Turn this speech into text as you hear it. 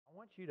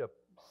you to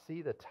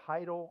see the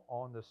title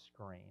on the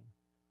screen.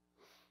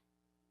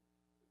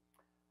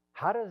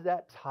 How does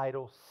that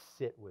title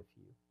sit with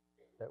you?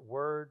 That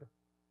word,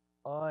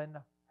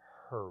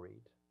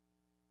 unhurried.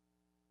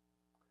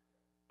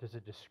 Does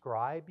it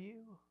describe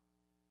you?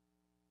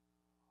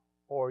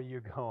 Or are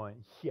you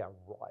going, yeah,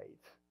 right?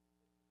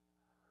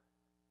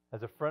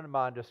 As a friend of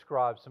mine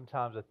describes,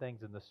 sometimes the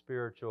things in the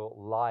spiritual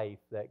life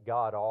that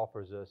God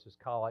offers us is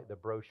kind of like the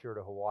brochure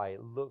to Hawaii.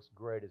 It looks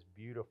great, it's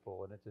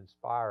beautiful, and it's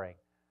inspiring,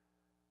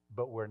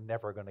 but we're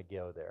never going to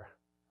go there.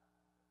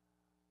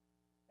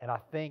 And I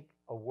think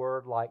a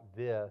word like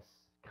this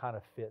kind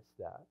of fits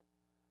that.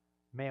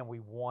 Man, we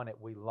want it,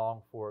 we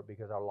long for it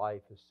because our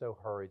life is so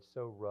hurried,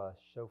 so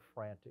rushed, so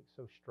frantic,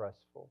 so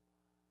stressful,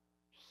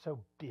 so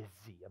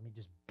busy. I mean,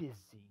 just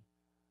busy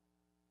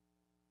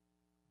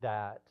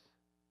that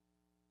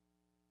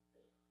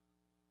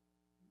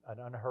an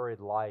unhurried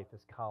life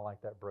is kind of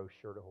like that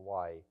brochure to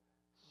Hawaii.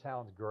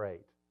 Sounds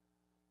great.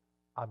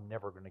 I'm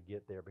never going to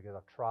get there because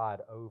I've tried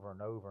over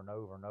and over and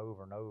over and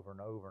over and over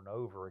and over and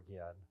over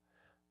again.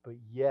 But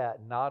yet,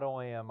 not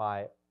only am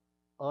I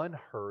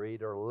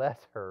unhurried or less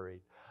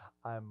hurried,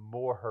 I'm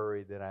more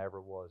hurried than I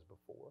ever was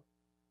before.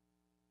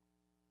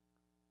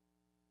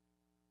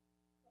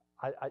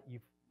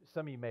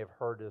 Some of you may have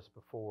heard this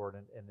before,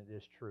 and it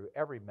is true.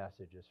 Every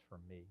message is for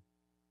me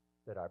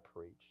that I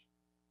preach.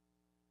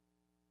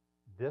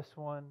 This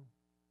one,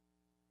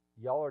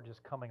 y'all are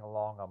just coming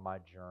along on my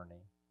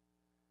journey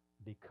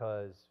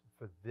because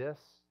for this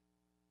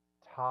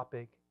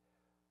topic,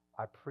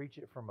 I preach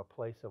it from a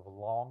place of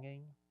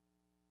longing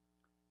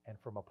and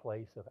from a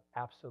place of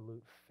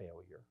absolute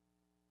failure.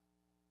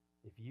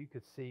 If you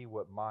could see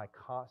what my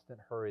constant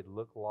hurried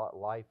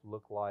life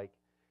looked like,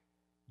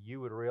 you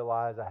would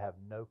realize I have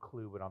no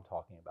clue what I'm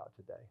talking about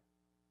today.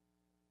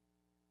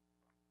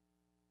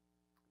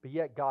 But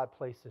yet God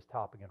placed this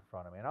topic in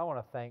front of me. And I want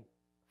to thank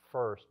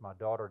first my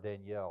daughter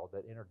Danielle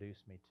that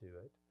introduced me to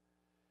it.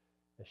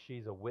 As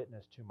she's a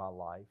witness to my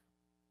life.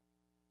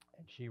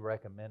 And she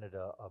recommended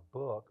a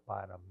book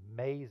by an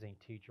amazing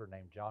teacher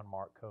named John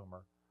Mark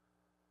Comer.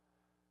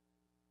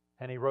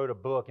 And he wrote a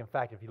book. In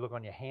fact, if you look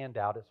on your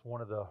handout, it's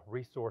one of the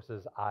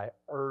resources I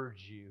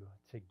urge you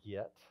to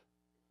get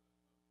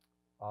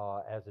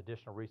as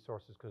additional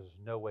resources because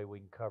there's no way we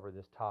can cover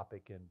this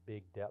topic in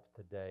big depth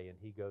today. And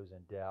he goes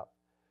in depth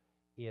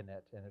in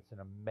it. And it's an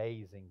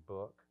amazing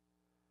book.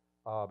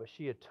 But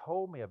she had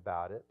told me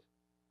about it.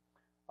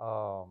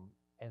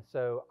 And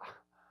so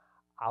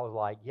I was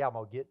like, yeah, I'm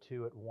going to get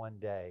to it one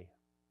day.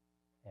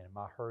 And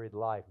my hurried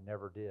life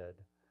never did.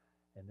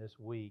 And this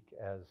week,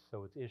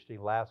 so it's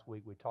interesting, last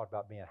week we talked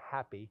about being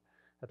happy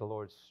that the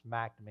Lord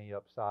smacked me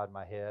upside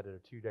my head at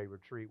a 2-day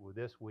retreat. Well,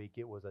 this week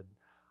it was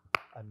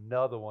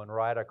another one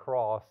right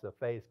across the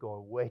face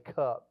going, wake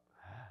up.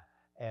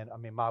 And I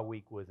mean, my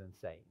week was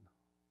insane.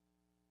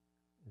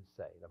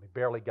 I mean,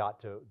 barely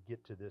got to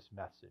get to this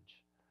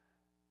message.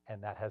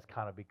 And that has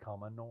kind of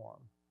become a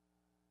norm.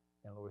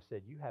 And the Lord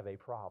said, you have a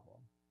problem,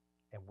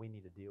 and we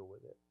need to deal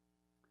with it.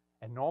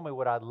 And normally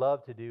what I'd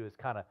love to do is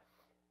kind of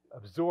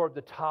absorb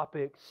the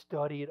topic,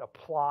 study it,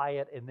 apply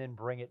it, and then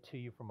bring it to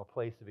you from a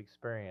place of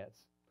experience.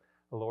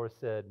 The Lord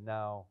said,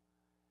 no,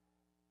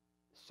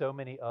 so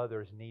many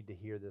others need to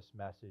hear this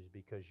message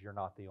because you're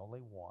not the only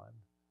one.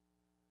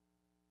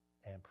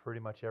 And pretty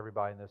much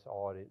everybody in this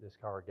audience, this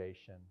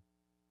congregation,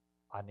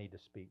 I need to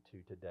speak to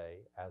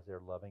today as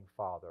their loving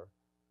Father.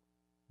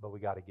 But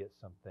we got to get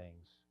some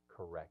things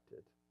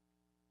corrected.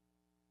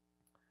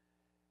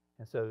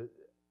 And so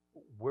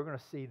we're going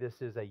to see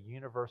this as a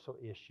universal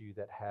issue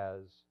that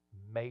has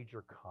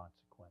major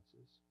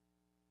consequences.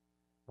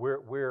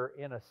 We're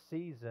in a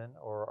season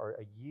or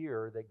a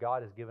year that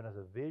God has given us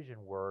a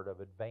vision word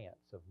of advance,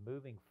 of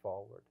moving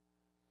forward.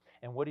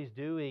 And what He's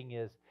doing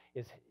is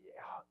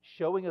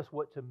showing us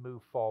what to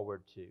move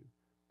forward to.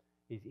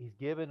 He's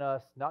given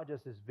us not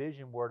just this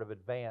vision word of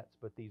advance,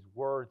 but these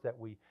words that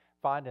we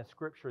find in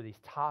Scripture, these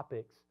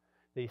topics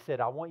that He said,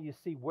 I want you to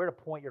see where to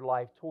point your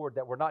life toward,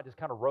 that we're not just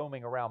kind of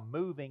roaming around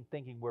moving,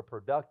 thinking we're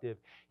productive.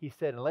 He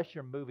said, unless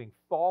you're moving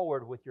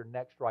forward with your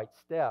next right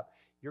step,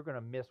 you're going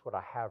to miss what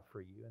I have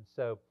for you. And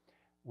so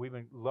we've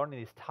been learning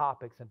these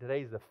topics, and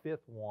today's the 5th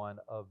one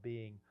of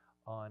being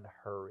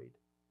unhurried.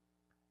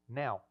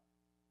 Now,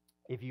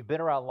 if you've been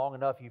around long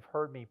enough, you've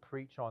heard me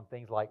preach on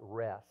things like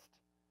rest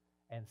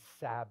and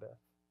Sabbath.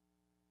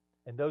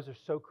 And those are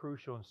so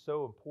crucial and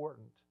so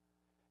important.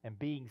 And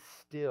being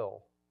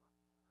still.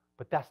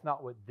 But that's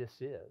not what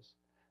this is.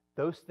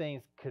 Those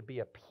things could be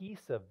a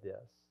piece of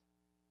this.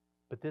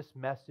 But this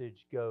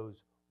message goes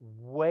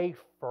way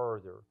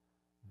further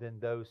than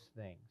those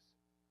things.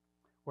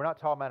 We're not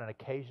talking about an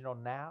occasional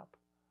nap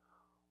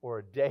or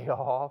a day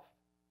off.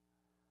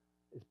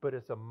 But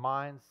it's a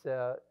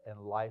mindset and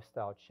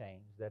lifestyle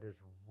change that is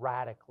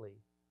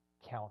radically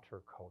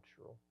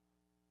countercultural.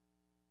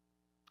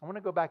 I want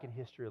to go back in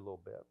history a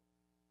little bit.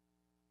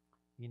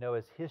 You know,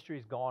 as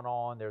history's gone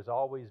on, there's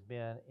always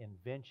been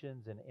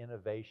inventions and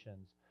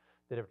innovations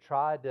that have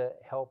tried to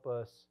help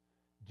us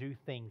do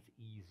things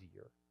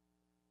easier.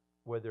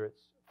 Whether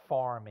it's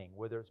farming,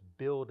 whether it's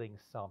building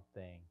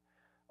something,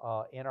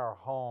 in our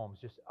homes,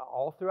 just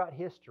all throughout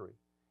history,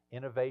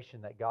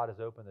 innovation that God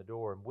has opened the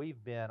door. And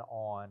we've been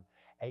on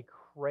a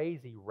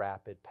crazy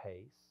rapid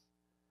pace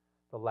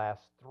the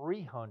last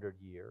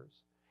 300 years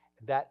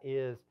that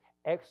is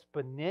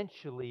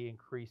exponentially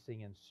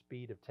increasing in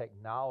speed of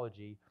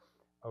technology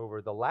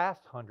over the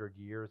last 100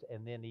 years,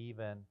 and then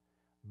even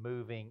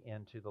moving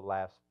into the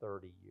last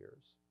 30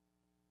 years.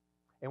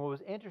 And what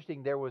was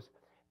interesting, there was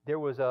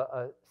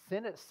a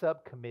Senate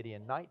subcommittee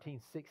in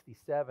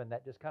 1967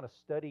 that just kind of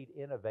studied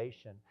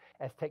innovation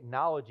as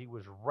technology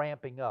was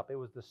ramping up. It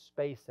was the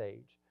space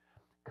age,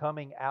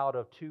 coming out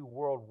of 2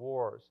 world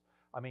wars.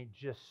 I mean,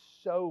 just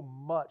so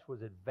much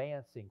was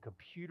advancing.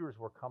 Computers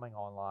were coming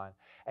online.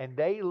 And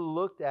they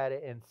looked at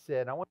it and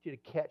said, I want you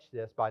to catch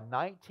this, by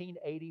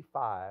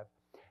 1985,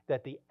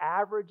 that the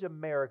average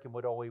American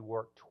would only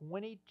work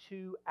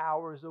 22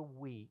 hours a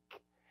week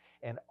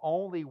and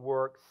only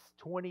work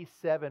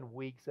 27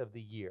 weeks of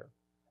the year.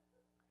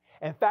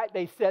 In fact,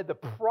 they said the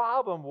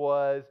problem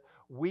was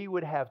we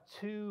would have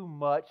too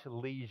much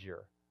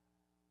leisure.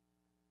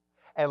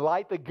 And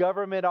like the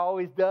government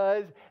always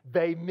does,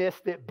 they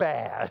missed it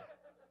bad.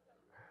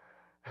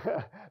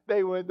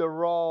 They went the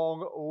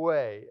wrong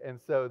way. And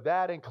so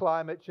that and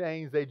climate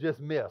change, they just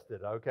missed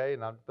it, okay?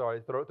 And I'm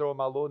sorry, throwing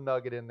my little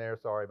nugget in there.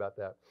 Sorry about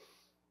that.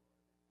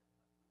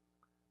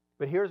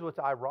 But here's what's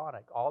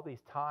ironic. All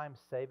these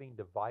time-saving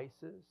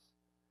devices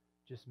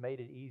just made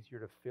it easier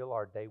to fill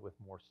our day with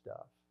more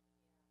stuff.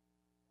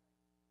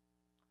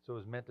 So it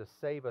was meant to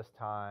save us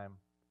time,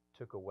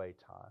 took away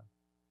time.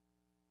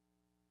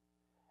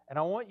 And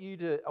I want you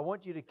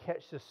to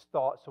catch this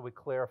thought so we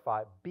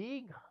clarify.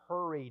 Being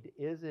hurried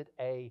isn't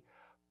a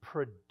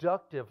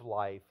productive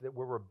life that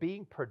where we're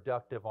being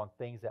productive on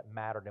things that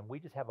mattered and we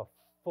just have a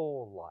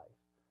full life.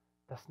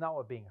 That's not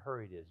what being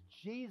hurried is.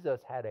 Jesus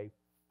had a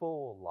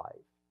full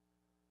life.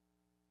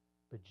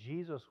 But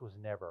Jesus was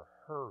never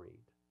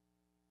hurried.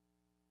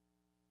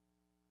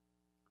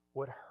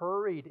 What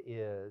hurried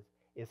is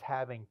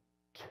having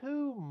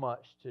too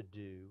much to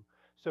do,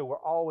 so we're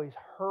always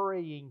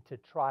hurrying to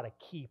try to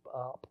keep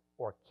up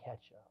or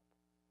catch up.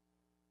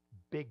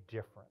 Big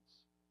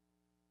difference.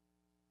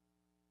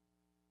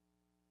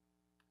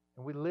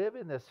 And we live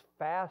in this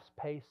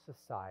fast-paced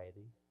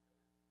society,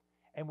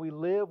 and we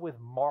live with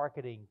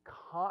marketing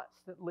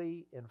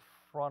constantly in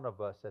front of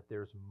us that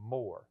there's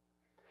more.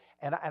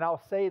 And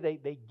I'll say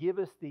they give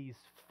us these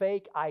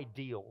fake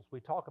ideals.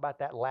 We talked about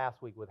that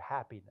last week with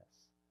happiness.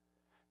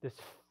 This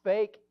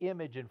fake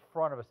image in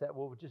front of us that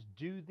we'll just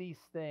do these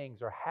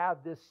things or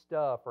have this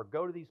stuff or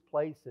go to these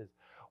places.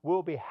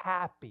 We'll be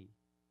happy.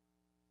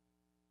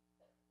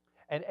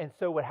 And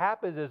so what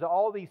happens is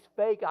all these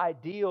fake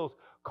ideals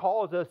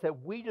cause us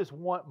that we just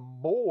want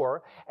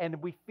more,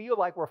 and we feel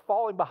like we're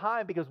falling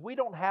behind because we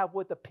don't have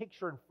what the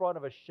picture in front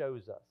of us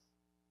shows us.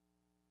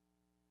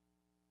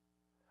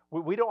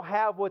 We don't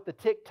have what the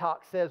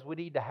TikTok says we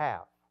need to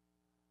have.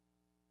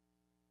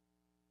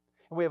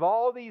 And we have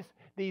all these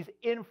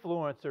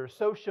influencers,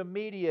 social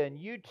media and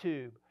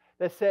YouTube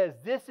that says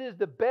this is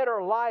the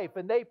better life,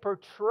 and they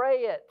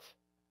portray it.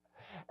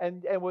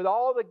 And with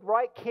all the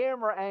right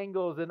camera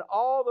angles and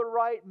all the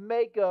right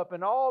makeup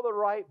and all the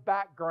right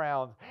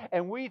backgrounds.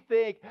 And we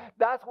think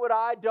that's what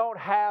I don't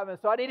have, and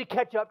so I need to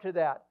catch up to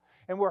that.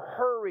 And we're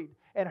hurried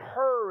in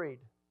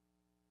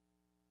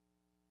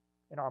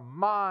our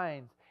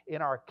minds,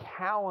 in our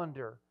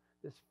calendar,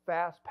 this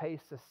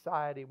fast-paced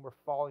society, and we're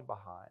falling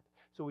behind.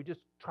 So we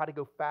just try to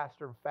go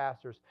faster and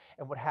faster.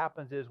 And what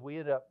happens is we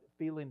end up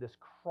feeling this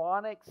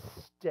chronic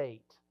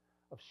state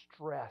of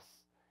stress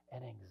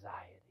and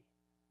anxiety.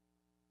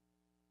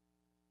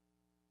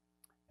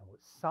 And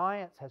what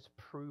science has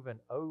proven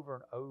over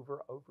and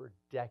over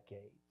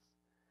decades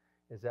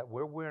is that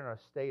we're in a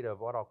state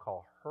of what I'll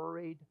call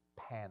hurried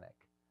panic.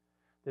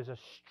 There's a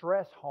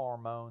stress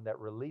hormone that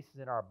releases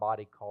in our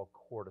body called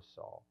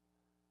cortisol.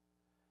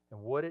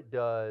 And what it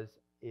does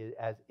is,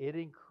 as it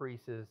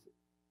increases,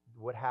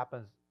 what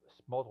happens,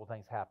 multiple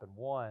things happen.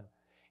 One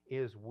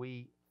is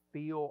we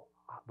do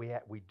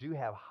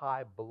have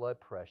high blood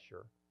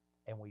pressure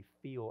and we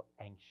feel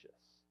anxious.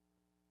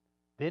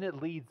 Then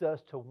it leads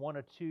us to one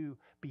or two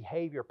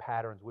behavior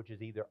patterns, which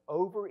is either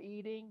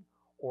overeating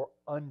or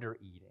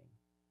undereating.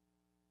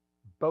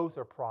 Both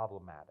are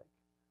problematic.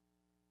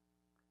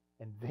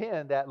 And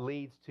then that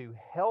leads to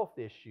health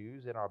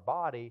issues in our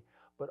body,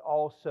 but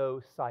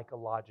also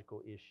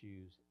psychological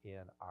issues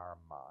in our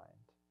mind.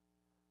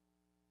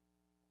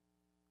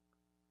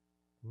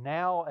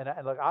 Now, and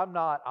look, I'm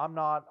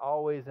not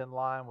always in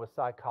line with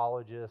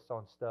psychologists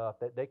on stuff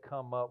that they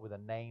come up with a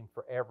name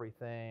for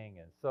everything,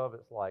 and some of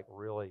it's like,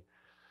 really,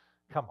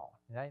 come on,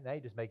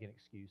 they just making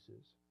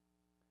excuses.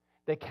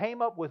 They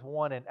came up with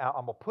one, and I'm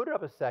gonna put it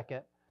up a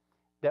second,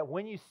 that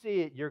when you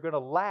see it, you're gonna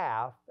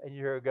laugh and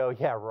you're gonna go,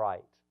 yeah,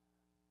 right.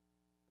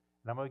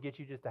 And I'm gonna get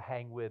you just to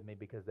hang with me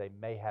because they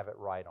may have it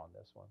right on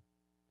this one.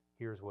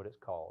 Here's what it's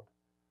called: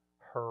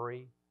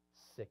 hurry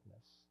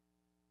sickness.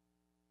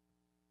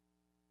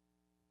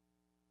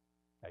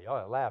 Now,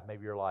 y'all laugh.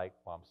 Maybe you're like,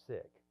 well, I'm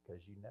sick,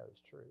 because you know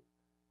it's true.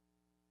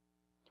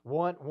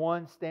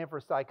 One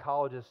Stanford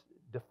psychologist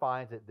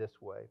defines it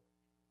this way: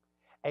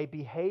 a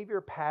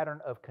behavior pattern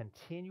of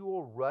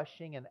continual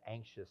rushing and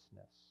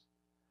anxiousness,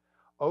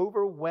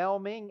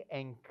 overwhelming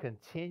and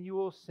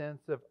continual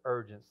sense of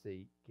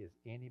urgency. Is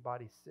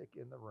anybody sick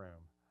in the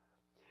room?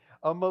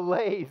 A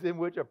malaise in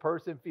which a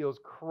person feels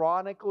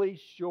chronically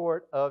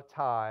short of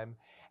time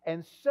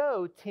and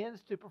so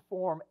tends to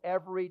perform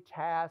every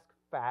task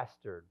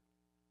faster.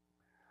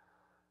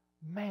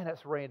 Man,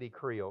 that's Randy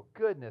Creel.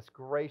 Goodness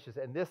gracious.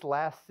 And this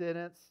last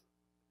sentence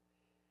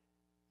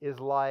is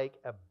like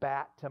a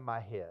bat to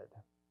my head.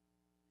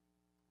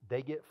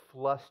 They get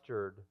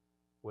flustered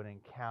when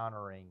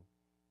encountering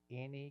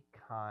any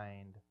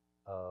kind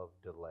of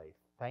delay.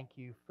 Thank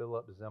you,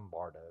 Philip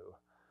Zimbardo.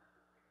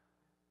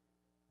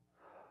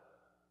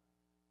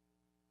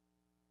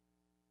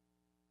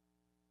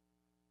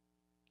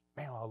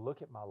 Man, when I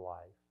look at my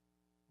life,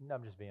 and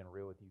I'm just being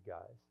real with you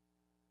guys,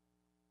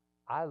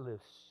 I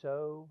live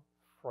so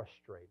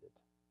frustrated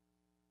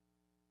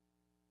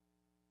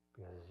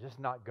because it's just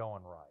not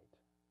going right.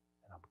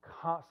 And I'm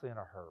constantly in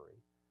a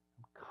hurry.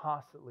 I'm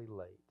constantly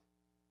late.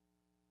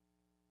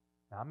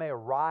 Now, I may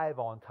arrive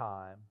on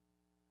time,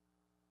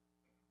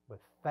 but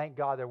thank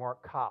God there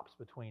weren't cops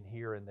between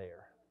here and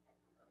there.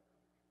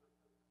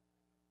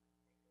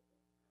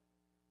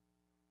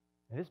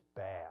 And it's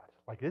bad.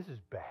 Like, this is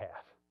bad.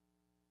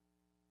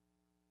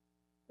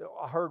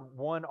 I heard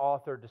one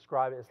author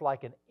describe it. It's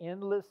like an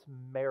endless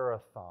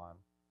marathon,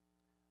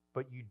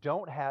 but you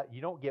don't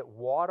get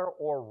water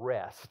or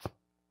rest,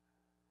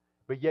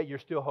 but yet you're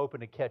still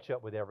hoping to catch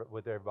up with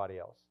everybody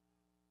else.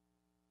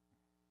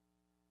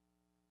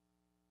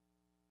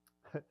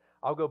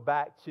 I'll go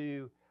back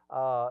to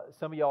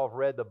some of y'all have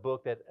read the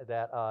book that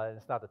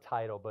it's not the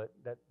title, but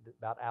that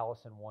about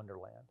Alice in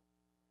Wonderland,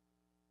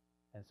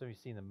 and some of you've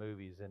seen the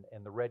movies,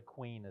 and the Red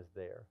Queen is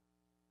there.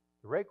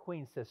 The Red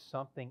Queen says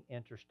something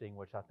interesting,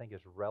 which I think is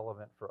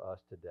relevant for us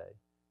today.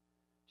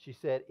 She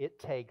said, it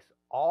takes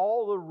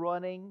all the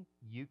running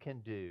you can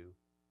do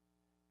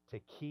to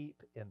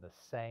keep in the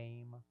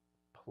same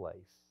place.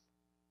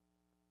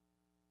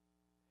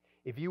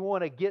 If you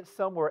want to get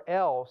somewhere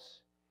else,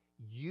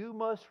 you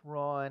must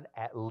run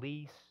at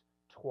least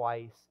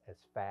twice as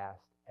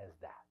fast as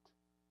that.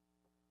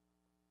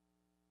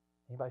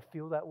 Anybody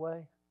feel that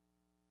way?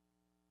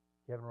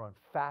 You haven't run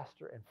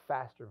faster and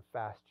faster and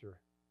faster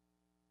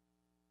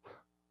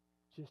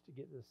just to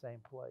get to the same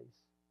place.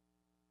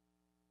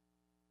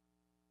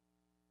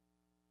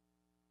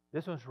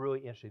 This one's really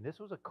interesting. This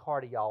was a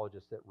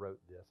cardiologist that wrote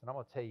this, and I'm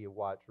going to tell you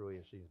why it's really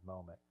interesting in this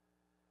moment.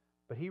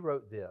 But he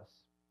wrote this.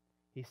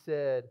 He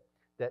said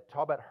that,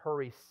 talk about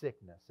hurry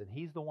sickness, and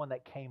he's the one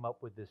that came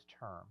up with this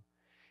term.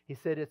 He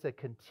said it's a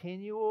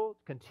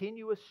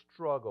continuous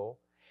struggle,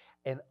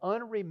 an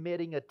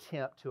unremitting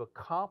attempt to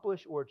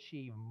accomplish or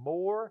achieve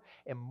more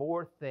and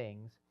more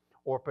things,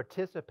 or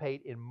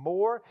participate in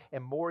more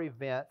and more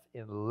events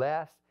in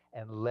less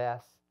and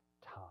less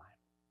time.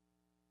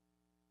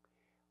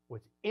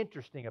 What's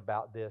interesting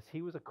about this,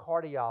 he was a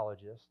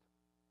cardiologist,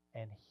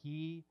 and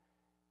he's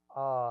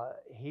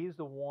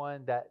the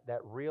one that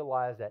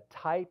realized that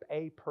type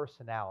A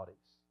personalities,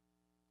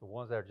 the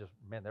ones that are just,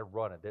 man, they're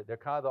running. They're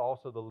kind of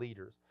also the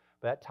leaders.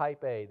 But that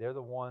type A, they're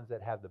the ones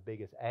that have the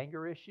biggest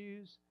anger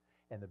issues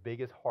and the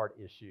biggest heart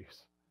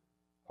issues,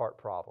 heart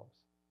problems.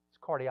 He's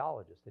a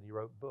cardiologist, and he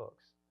wrote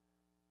books.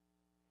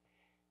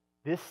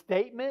 This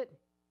statement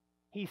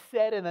he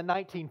said in the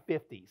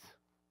 1950s.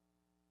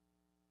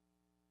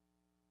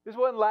 This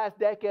wasn't last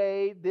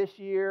decade, this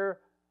year.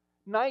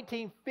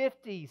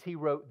 1950s he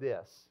wrote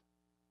this.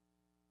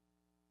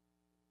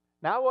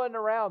 Now, I wasn't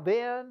around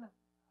then.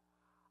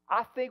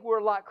 I think we're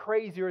a lot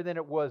crazier than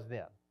it was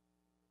then.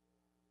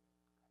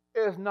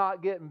 It's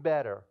not getting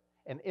better.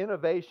 And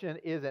innovation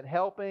isn't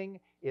helping,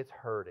 it's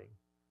hurting.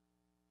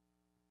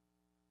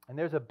 And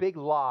there's a big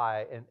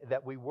lie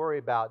that we worry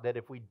about, that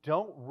if we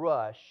don't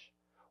rush,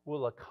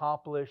 we'll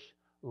accomplish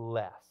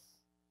less.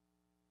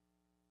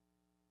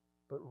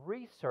 But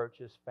research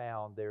has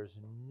found there's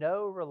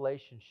no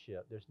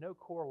relationship, there's no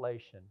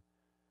correlation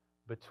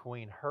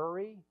between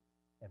hurry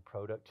and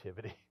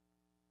productivity.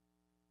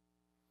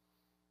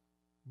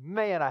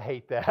 Man, I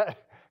hate that.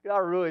 I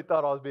really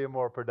thought I was being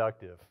more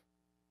productive.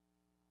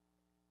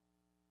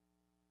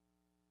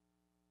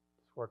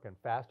 Just working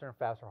faster and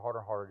faster, harder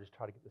and harder, just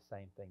try to get the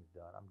same things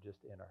done. I'm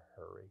just in a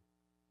hurry.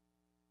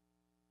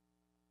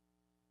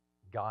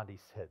 Gandhi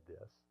said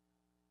this: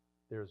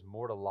 there's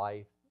more to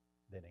life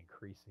than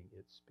increasing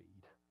its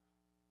speed.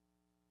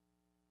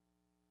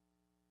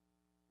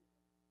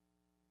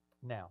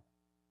 Now,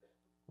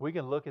 we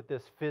can look at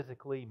this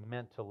physically,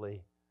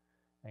 mentally,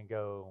 and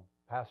go,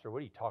 Pastor, what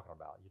are you talking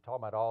about? You're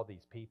talking about all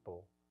these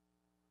people.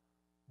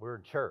 We're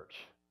in church.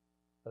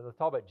 Let's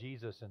talk about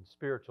Jesus and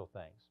spiritual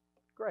things.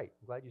 Great.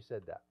 I'm glad you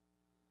said that.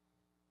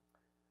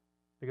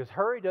 Because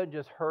hurry doesn't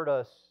just hurt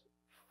us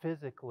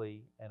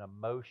physically and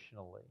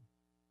emotionally.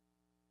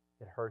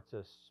 It hurts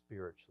us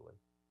spiritually.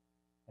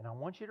 And I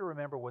want you to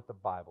remember what the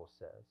Bible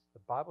says.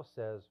 The Bible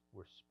says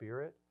we're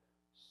spirit,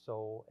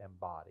 soul, and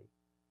body.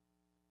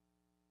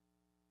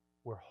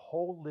 We're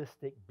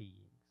holistic beings.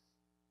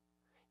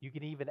 You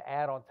can even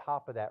add on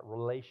top of that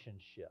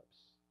relationships,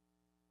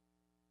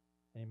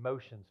 and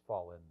emotions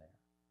fall in there.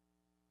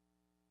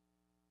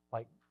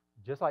 Like,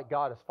 just like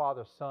God is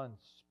Father, Son,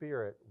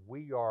 Spirit,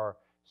 we are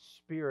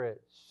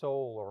spirit,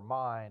 soul, or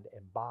mind,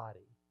 and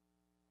body.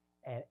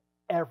 And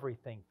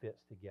everything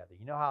fits together.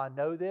 You know how I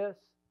know this?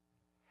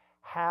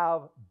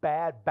 Have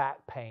bad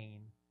back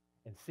pain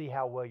and see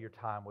how well your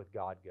time with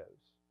God goes.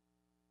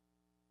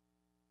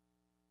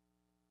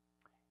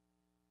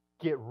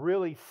 Get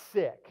really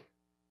sick.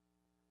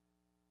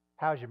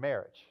 How's your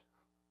marriage?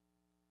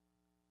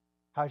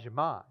 How's your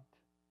mind?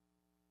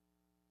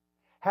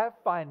 Have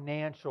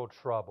financial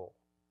trouble.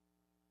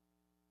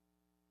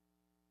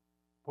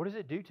 What does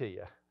it do to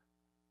you?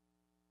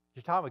 Is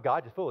your time with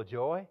God just full of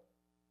joy?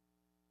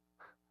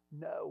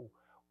 No.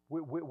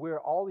 Where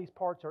all these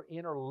parts are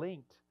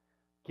interlinked,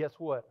 guess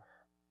what?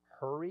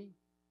 Hurry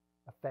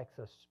affects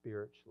us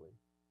spiritually.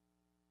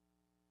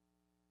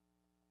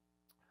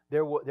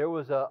 There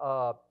was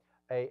a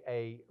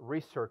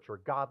researcher,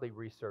 godly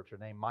researcher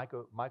named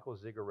Michael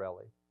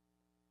Zigarelli.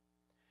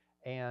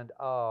 And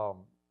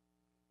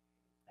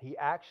he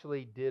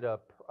actually did a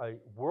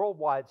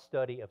worldwide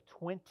study of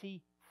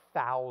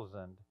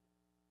 20,000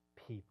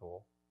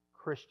 people,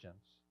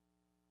 Christians,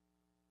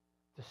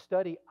 to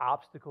study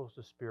obstacles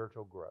to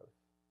spiritual growth.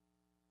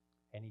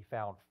 And he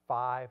found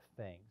 5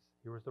 things.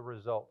 Here was the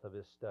result of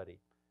his study.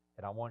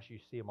 And I want you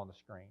to see them on the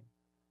screen.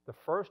 The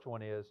first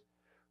one is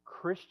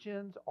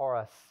Christians are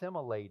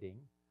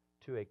assimilating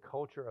to a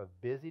culture of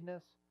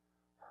busyness,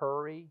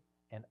 hurry,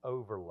 and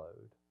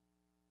overload.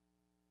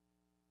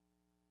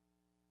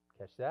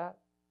 Catch that?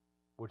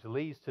 Which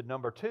leads to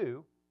number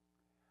 2,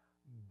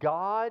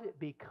 God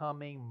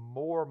becoming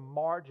more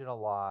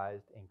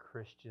marginalized in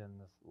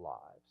Christians'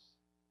 lives.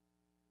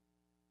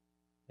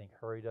 Think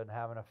hurry doesn't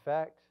have an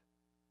effect?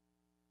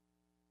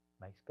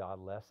 Makes God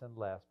less and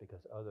less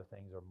because other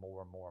things are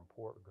more and more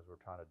important because we're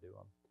trying to do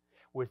them.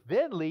 Which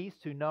then leads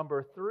to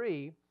number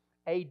 3,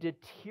 a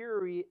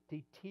deteriorating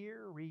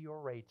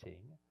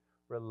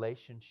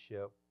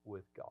relationship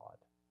with God.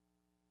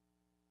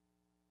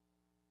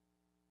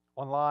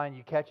 Online,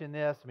 you catching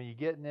this? I mean, you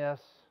getting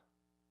this?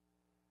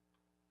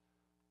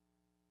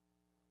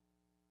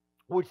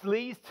 Which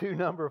leads to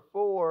number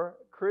 4,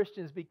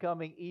 Christians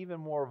becoming even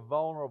more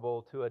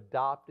vulnerable to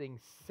adopting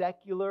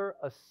secular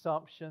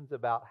assumptions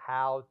about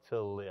how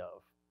to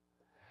live.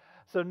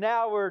 So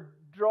now we're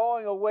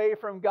drawing away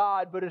from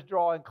God, but it's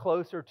drawing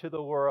closer to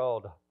the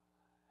world.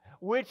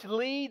 Which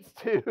leads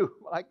to,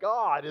 my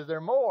God, is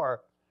there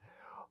more?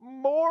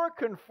 More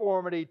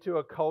conformity to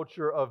a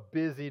culture of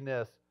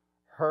busyness,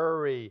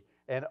 hurry,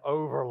 and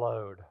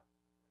overload.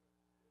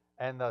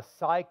 And the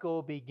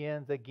cycle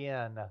begins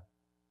again.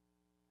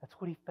 That's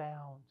what he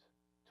found.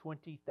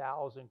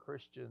 20,000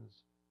 Christians.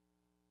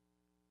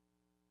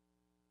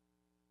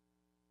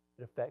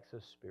 It affects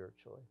us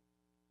spiritually.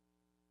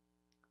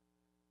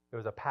 There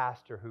was a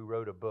pastor who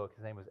wrote a book.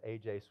 His name was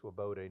A.J.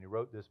 Swoboda, and he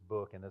wrote this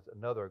book, and it's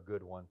another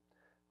good one.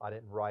 I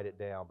didn't write it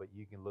down, but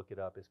you can look it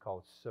up. It's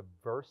called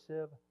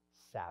Subversive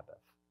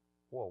Sabbath.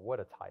 Whoa, what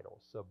a title.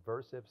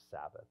 Subversive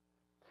Sabbath.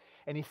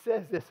 And he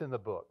says this in the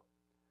book.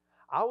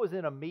 I was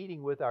in a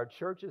meeting with our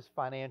church's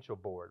financial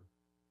board.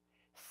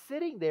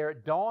 Sitting there,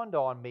 it dawned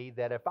on me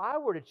that if I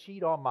were to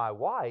cheat on my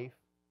wife,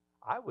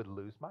 I would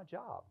lose my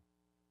job.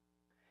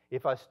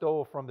 If I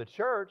stole from the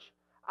church,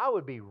 I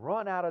would be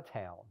run out of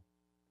town.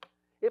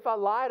 If I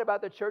lied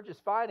about the church's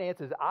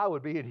finances, I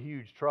would be in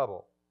huge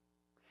trouble.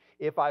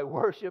 If I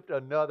worshiped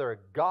another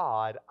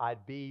god,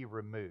 I'd be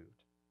removed.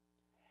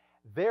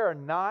 There are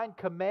 9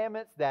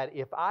 commandments that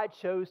if I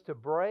chose to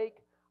break,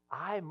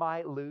 I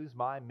might lose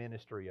my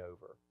ministry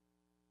over.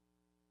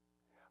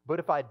 But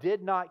if I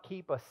did not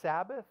keep a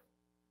Sabbath,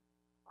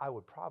 I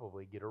would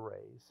probably get a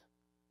raise.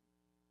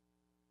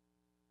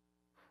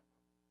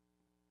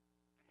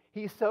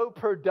 He's so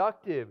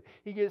productive.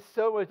 He gets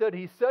so much done.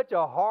 He's such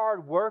a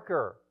hard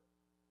worker.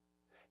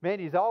 Man,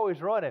 he's always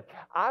running.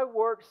 I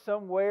worked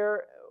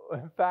somewhere,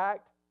 in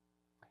fact,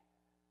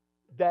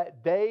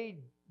 that they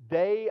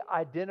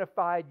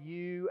identified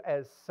you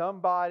as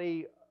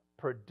somebody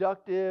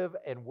productive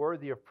and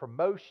worthy of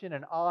promotion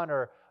and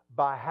honor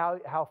by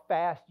how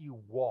fast you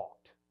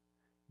walked.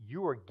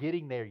 You were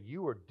getting there.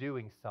 You were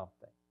doing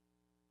something.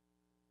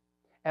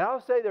 And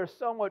I'll say there's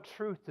somewhat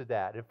truth to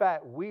that. In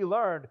fact, we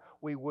learned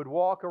we would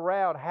walk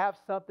around, have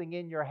something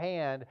in your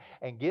hand,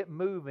 and get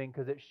moving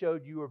because it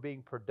showed you were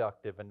being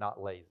productive and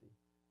not lazy.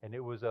 And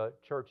it was a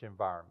church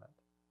environment.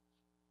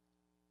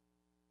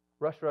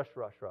 Rush, rush,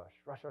 rush, rush.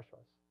 Rush, rush,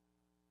 rush.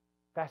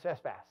 Fast,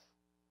 fast, fast.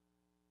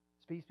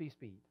 Speed, speed,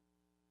 speed.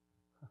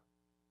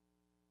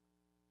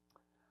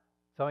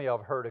 Some of y'all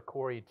have heard of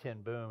Corrie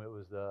ten Boom.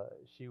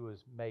 She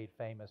was made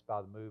famous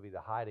by the movie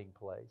The Hiding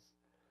Place.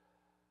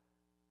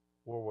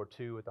 World War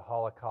II with the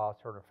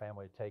Holocaust, her and her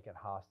family had taken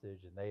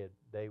hostage, and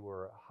they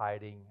were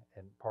hiding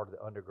in part of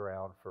the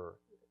underground for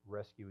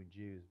rescuing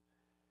Jews.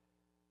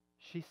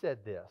 She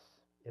said this,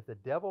 if the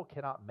devil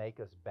cannot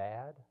make us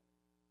bad,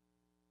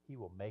 he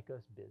will make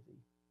us busy.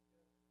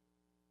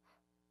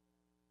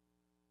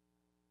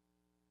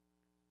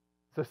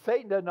 So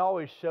Satan doesn't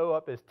always show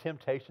up as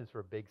temptations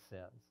for big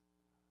sins.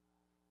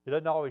 It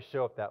doesn't always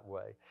show up that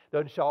way. It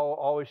doesn't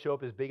always show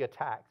up as big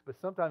attacks, but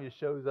sometimes it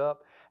shows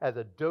up as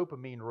a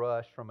dopamine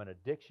rush from an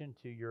addiction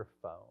to your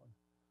phone.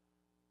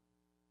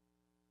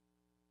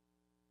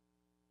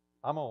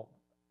 I'm going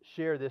to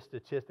share this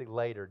statistic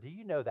later. Do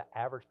you know the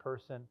average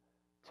person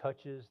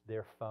touches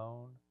their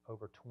phone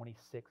over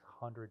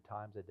 2,600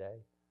 times a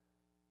day?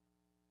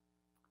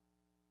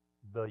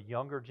 The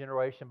younger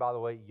generation, by the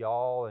way,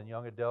 y'all and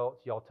young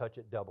adults, y'all touch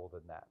it double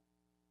than that.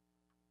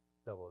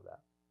 Double that.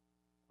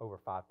 Over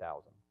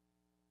 5,000.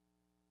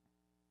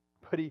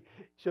 But he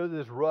shows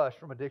this rush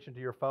from addiction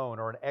to your phone,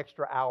 or an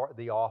extra hour at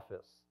the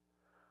office.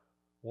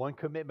 One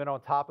commitment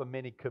on top of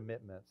many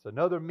commitments.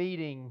 Another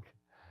meeting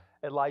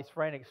at light's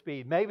frantic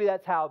speed. Maybe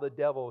that's how the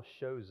devil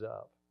shows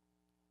up.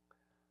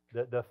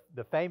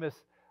 The famous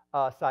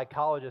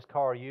psychologist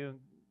Carl Jung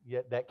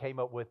that came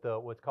up with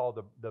what's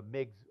called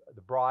the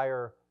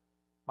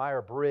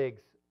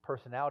Myers-Briggs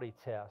personality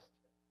test,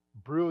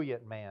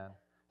 brilliant man,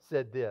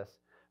 said this: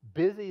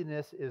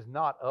 busyness is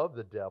not of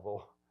the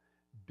devil,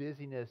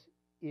 busyness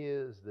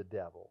is the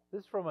devil.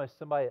 This is from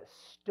somebody that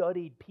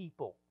studied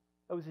people.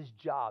 That was his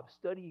job,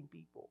 studying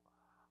people.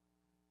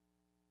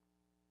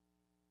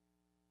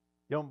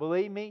 You don't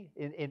believe me?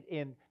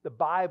 In the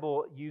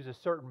Bible uses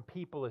certain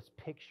people as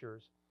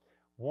pictures.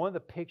 One of the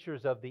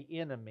pictures of the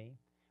enemy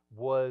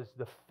was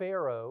the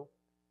Pharaoh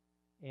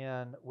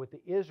with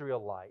the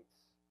Israelites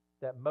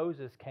that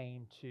Moses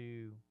came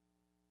to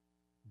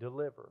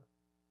deliver.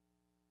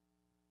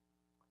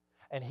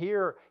 And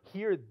here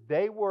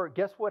they were.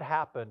 Guess what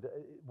happened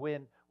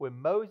when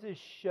Moses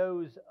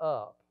shows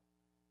up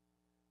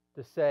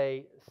to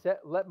say,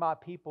 "Let my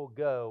people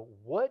go"?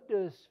 What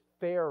does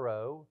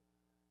Pharaoh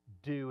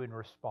do in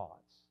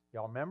response?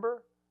 Y'all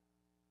remember?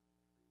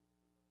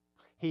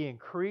 He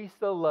increased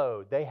the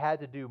load. They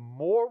had to do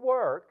more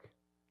work,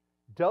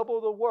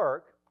 double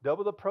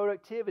the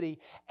productivity,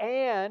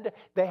 and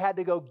they had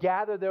to go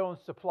gather their own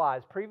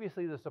supplies.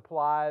 Previously, the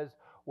supplies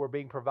were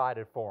being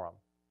provided for them.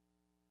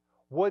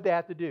 What did they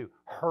have to do?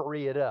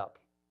 Hurry it up.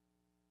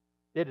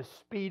 They had to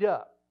speed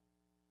up.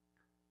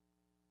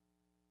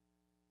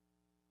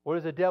 What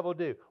does the devil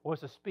do?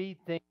 Wants to speed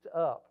things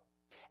up.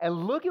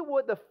 And look at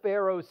what the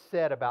Pharaoh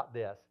said about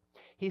this.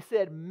 He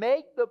said,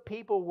 make the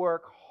people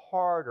work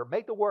harder.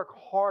 Make the work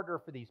harder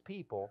for these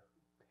people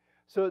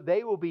so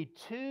they will be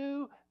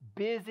too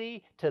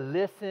busy to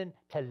listen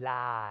to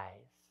lies.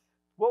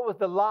 What was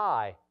the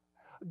lie?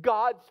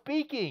 God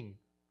speaking.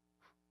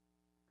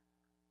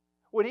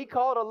 What he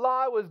called a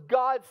lie was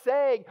God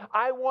saying,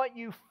 I want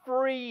you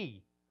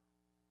free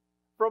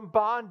from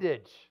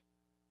bondage.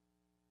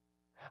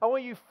 I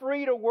want you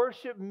free to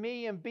worship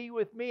me and be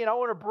with me, and I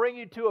want to bring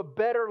you to a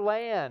better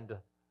land.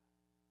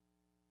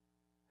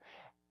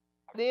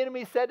 The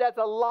enemy said that's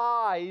a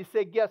lie. He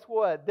said, guess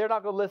what? They're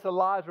not going to listen to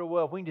lies real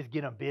well if we can just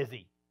get them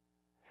busy.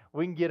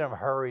 We can get them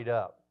hurried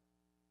up.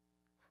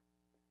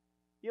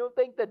 You don't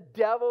think the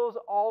devil's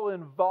all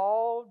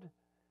involved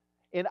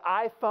in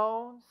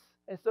iPhones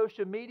and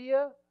social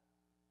media?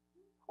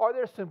 Are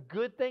there some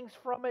good things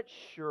from it?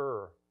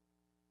 Sure.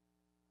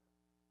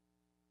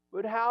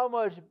 But how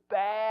much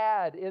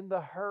bad in the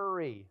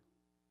hurry?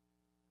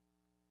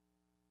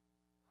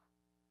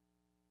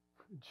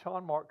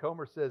 John Mark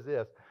Comer says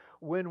this: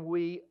 when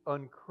we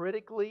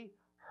uncritically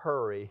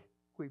hurry,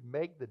 we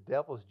make the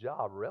devil's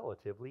job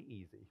relatively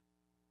easy.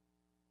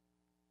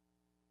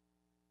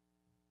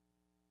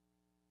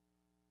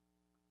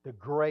 The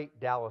great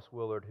Dallas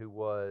Willard, who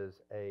was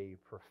a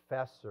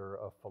professor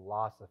of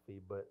philosophy,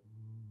 but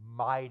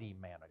mighty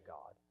man of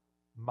God.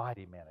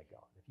 Mighty man of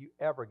God. If you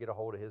ever get a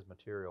hold of his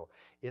material,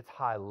 it's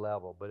high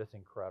level, but it's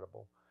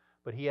incredible.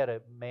 But he had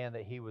a man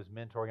that he was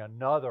mentoring,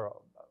 another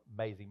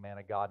amazing man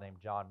of God named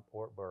John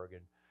Ortberg.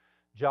 And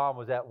John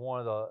was at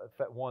one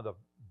of the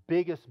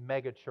biggest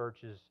mega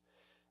churches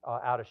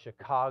out of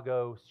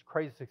Chicago,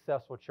 crazy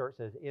successful church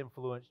that has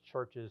influenced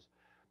churches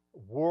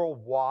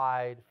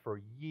worldwide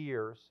for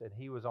years. And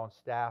he was on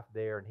staff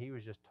there, and he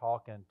was just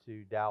talking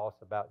to Dallas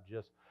about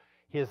just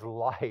his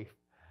life.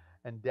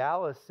 And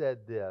Dallas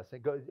said this,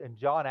 and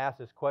John asked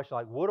this question,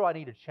 like, what do I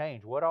need to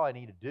change? What do I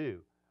need to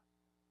do?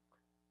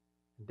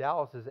 And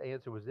Dallas's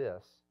answer was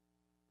this: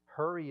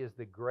 hurry is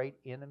the great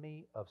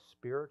enemy of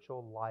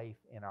spiritual life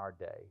in our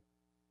day.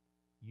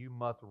 You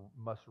must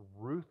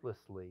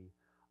ruthlessly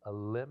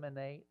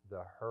eliminate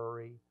the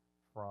hurry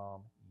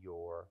from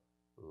your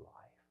life.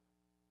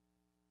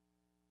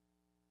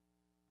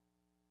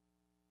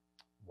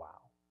 Wow.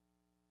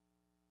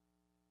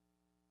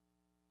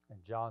 And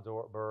John's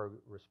Ortberg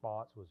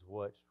response was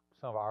what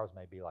some of ours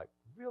may be like.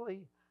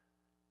 Really?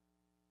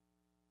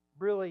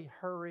 Really?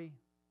 Hurry?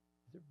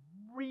 Is it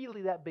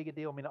really that big a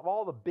deal? I mean, of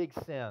all the big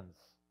sins,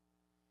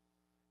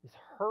 is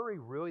hurry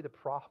really the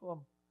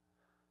problem?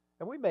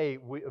 And we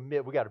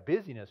admit we got a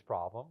busyness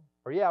problem.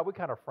 Or yeah, we're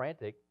kind of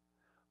frantic.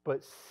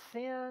 But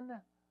sin,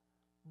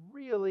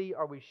 really,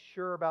 are we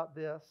sure about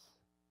this?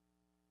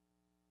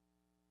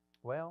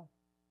 Well,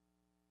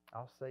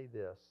 I'll say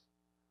this.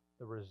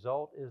 The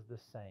result is the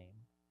same.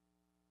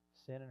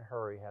 sin and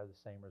hurry have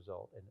the same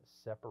result, and it's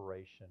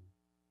separation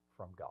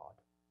from God.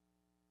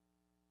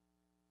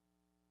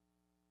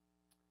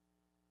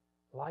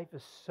 Life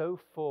is so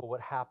full.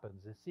 What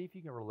happens, and see if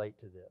you can relate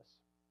to this,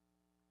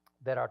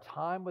 that our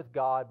time with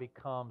God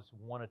becomes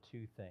one of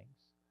two things.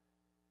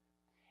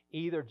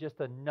 Either just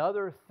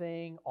another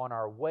thing on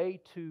our way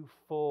too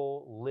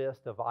full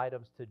list of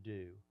items to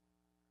do,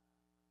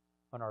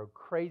 on our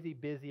crazy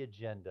busy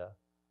agenda,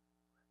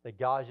 that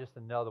God's just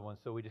another one,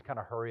 so we just kind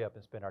of hurry up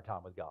and spend our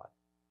time with God.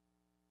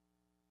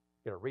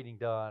 Get a reading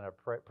done, or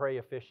pray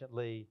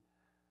efficiently.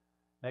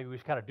 Maybe we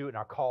just kind of do it in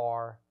our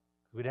car.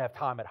 We didn't have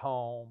time at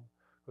home.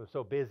 We were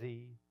so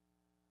busy.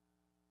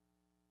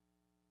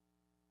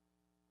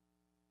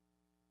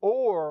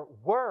 Or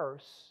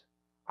worse,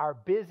 our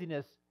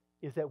busyness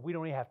is that we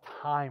don't even have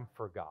time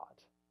for God.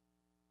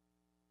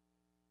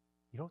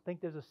 You don't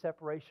think there's a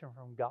separation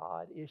from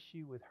God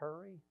issue with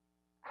hurry?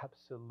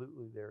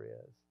 Absolutely there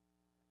is.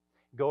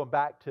 Going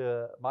back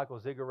to Michael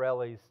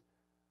Zigarelli's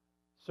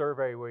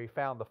survey where he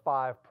found the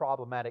 5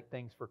 problematic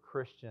things for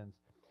Christians,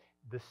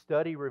 the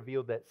study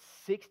revealed that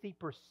 60%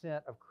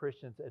 of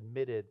Christians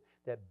admitted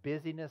that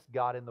busyness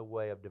got in the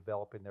way of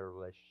developing their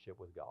relationship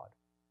with God.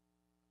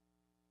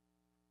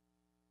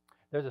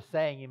 There's a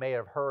saying you may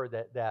have heard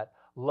that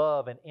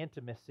love and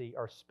intimacy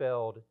are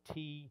spelled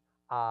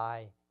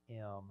Time.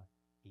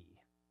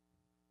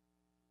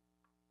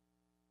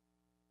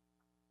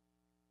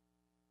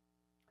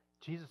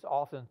 Jesus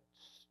often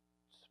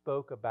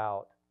spoke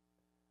about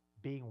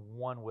being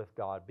one with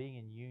God, being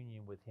in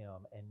union with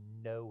Him, and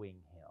knowing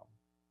Him.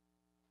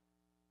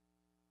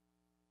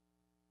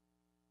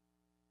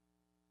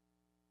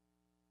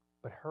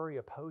 But hurry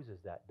opposes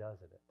that,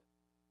 doesn't it?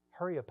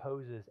 Hurry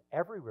opposes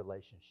every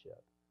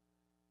relationship,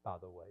 by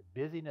the way.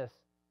 Busyness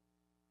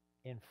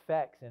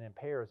infects and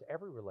impairs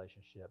every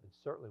relationship, and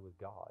certainly with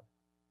God.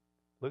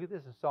 Look at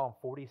this in Psalm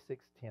 46:10,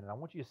 and I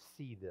want you to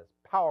see this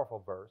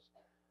powerful verse.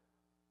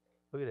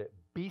 Look at it.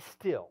 Be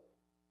still.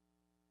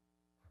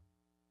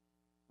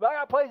 But I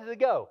got places to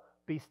go.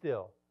 Be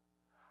still.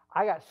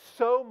 I got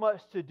so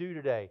much to do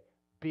today.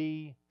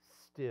 Be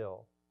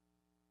still.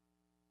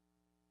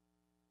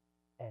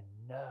 And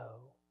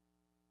know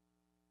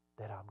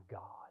that I'm God.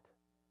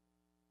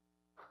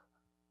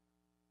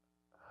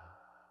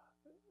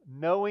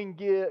 Knowing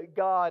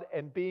God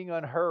and being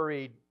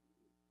unhurried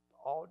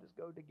all just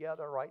go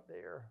together right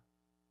there.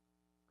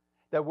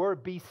 That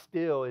word be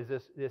still is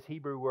this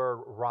Hebrew word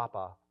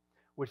rapa,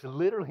 which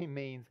literally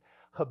means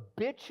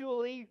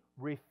habitually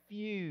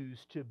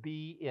refuse to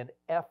be in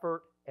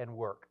effort and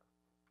work.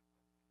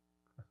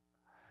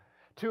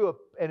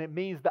 And it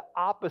means the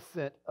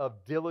opposite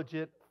of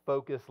diligent,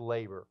 focused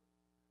labor.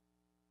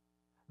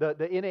 The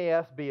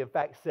NASB, in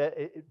fact,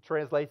 it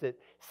translates it,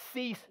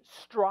 cease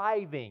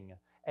striving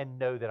and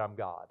know that I'm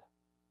God.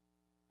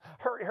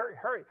 Hurry, hurry,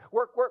 hurry.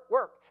 Work, work,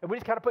 work. And we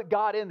just kind of put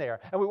God in there.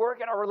 And we work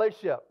in our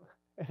relationship.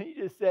 And He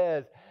just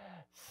says,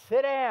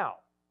 sit down.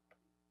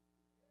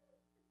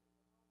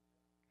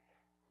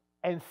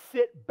 And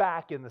sit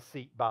back in the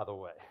seat, by the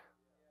way.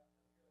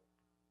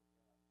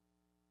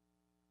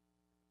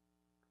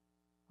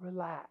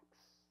 Relax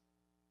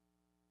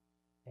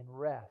and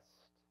rest.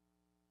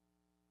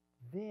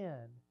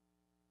 Then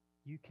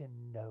you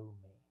can know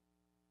me,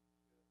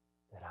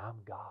 that I'm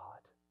God.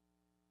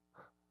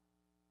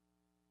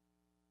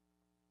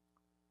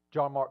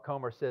 John Mark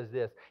Comer says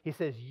this. He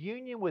says,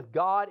 union with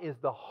God is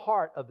the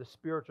heart of the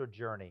spiritual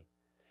journey.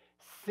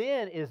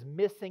 Sin is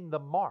missing the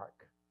mark.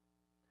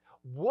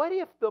 What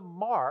if the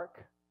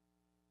mark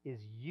is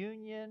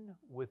union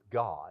with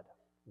God?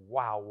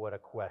 Wow, what a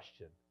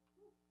question.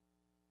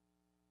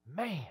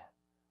 Man.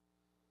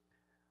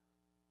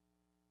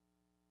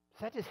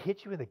 Does that just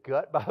hit you in the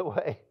gut, by the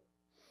way?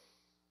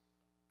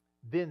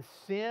 Then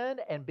sin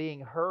and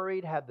being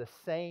hurried have the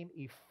same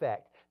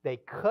effect. They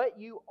cut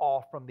you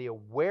off from the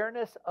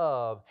awareness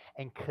of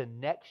and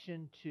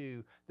connection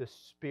to the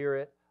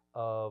Spirit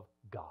of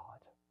God.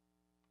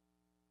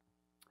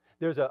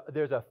 There's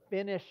a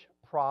Finnish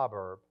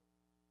proverb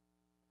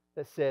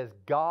that says,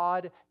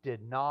 God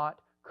did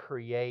not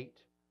create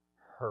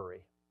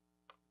hurry.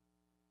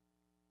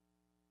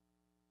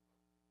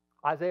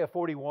 Isaiah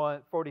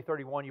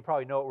 40:31, you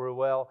probably know it real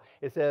well.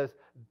 It says,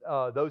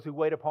 those who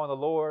wait upon the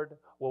Lord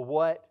will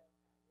what?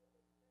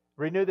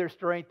 Renew their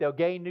strength. They'll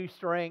gain new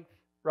strength,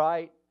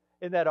 right?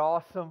 Isn't that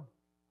awesome?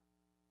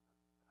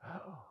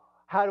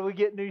 How do we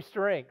get new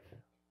strength?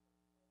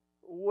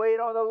 Wait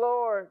on the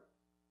Lord.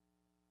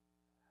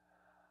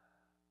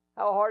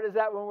 How hard is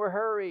that when we're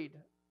hurried?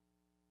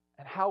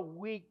 And how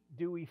weak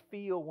do we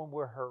feel when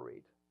we're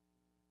hurried?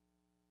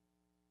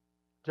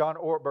 John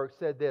Ortberg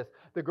said this,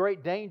 the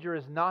great danger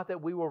is not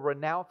that we will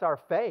renounce our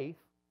faith.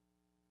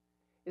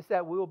 It's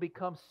that we will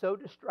become so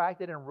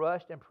distracted and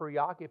rushed and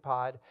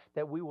preoccupied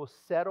that we will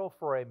settle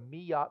for a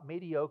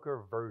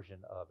mediocre version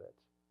of it.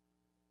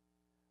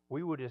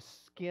 We will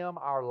just skim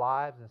our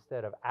lives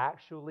instead of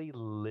actually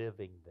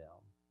living them.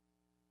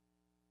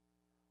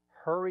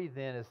 Hurry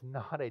then is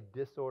not a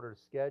disordered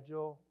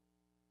schedule.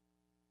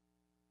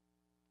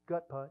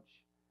 Gut punch.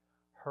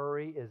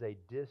 Hurry is a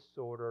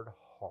disordered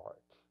heart.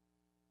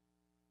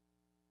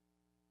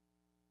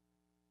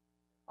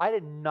 I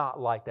did not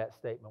like that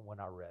statement when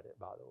I read it,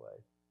 by the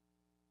way.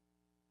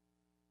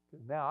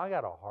 Because now I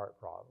got a heart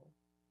problem.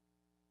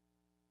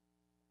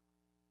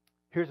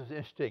 Here's what's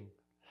interesting.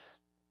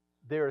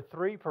 There are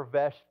three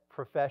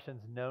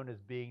professions known as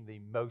being the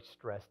most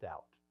stressed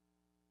out.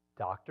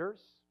 Doctors,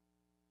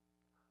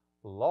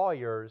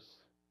 lawyers,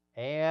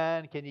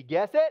 and can you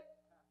guess it?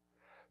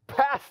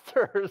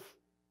 Pastors.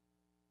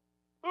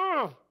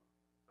 Ugh.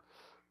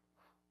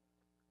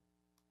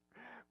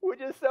 Which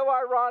is so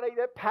ironic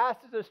that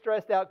pastors are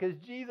stressed out because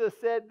Jesus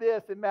said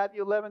this in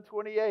Matthew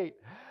 11:28.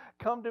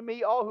 Come to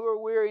me, all who are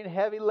weary and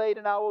heavy laden,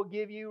 and I will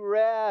give you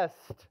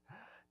rest.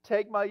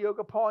 Take my yoke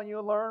upon you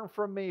and learn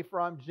from me, for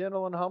I'm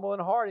gentle and humble in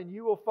heart, and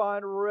you will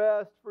find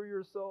rest for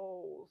your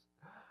souls.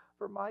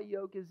 For my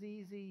yoke is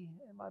easy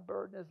and my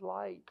burden is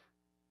light.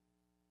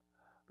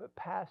 But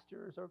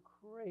pastors are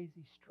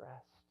crazy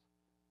stressed.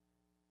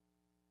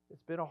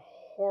 It's been a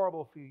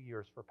horrible few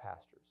years for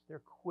pastors.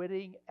 They're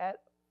quitting at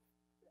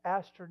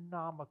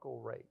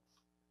astronomical rates.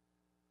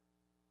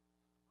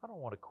 I don't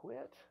want to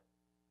quit.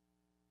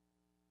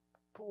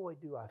 Boy,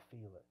 do I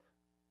feel it.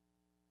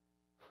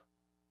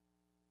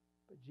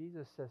 But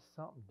Jesus says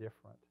something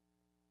different.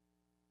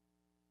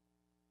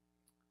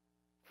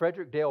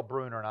 Frederick Dale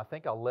Bruner, and I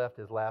think I left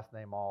his last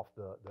name off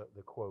the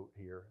quote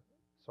here.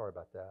 Sorry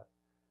about that.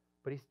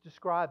 But he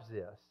describes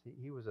this.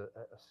 He was a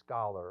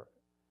scholar.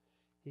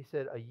 He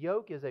said, a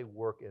yoke is a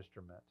work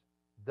instrument.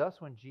 Thus,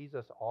 when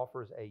Jesus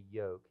offers a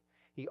yoke,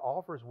 he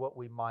offers what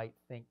we might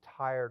think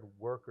tired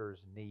workers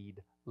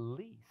need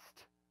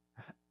least.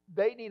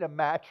 They need a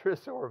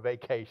mattress or a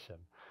vacation.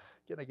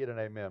 Can I get an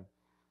amen?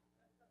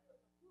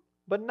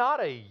 But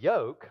not a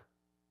yoke.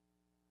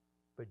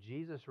 But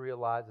Jesus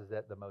realizes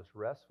that the most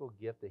restful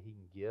gift that he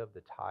can give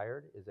the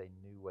tired is a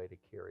new way to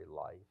carry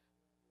life.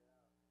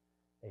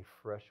 A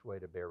fresh way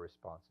to bear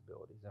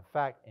responsibilities. In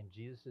fact, in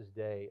Jesus'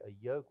 day,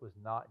 a yoke was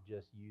not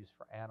just used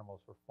for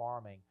animals for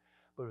farming,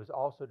 but it was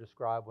also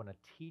described when a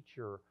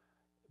teacher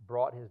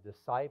brought his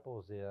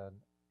disciples in.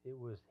 It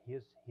was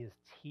his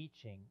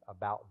teaching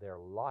about their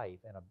life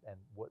and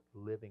what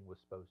living was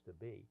supposed to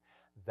be.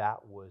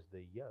 That was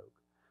the yoke.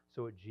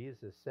 So what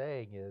Jesus is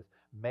saying is,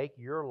 make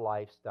your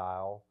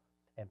lifestyle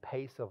and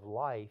pace of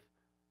life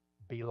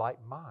be like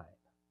mine.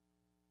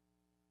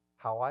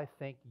 How I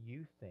think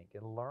you think,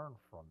 and learn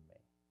from me.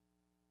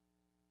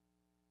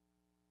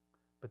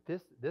 But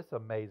this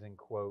amazing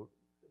quote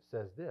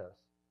says this,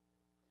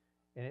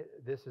 and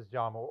this is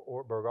John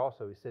Ortberg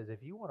also. He says,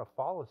 if you want to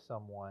follow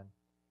someone,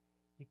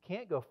 you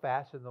can't go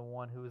faster than the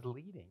one who is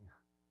leading.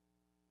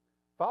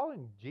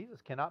 Following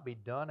Jesus cannot be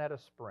done at a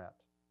sprint.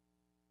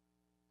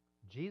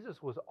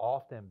 Jesus was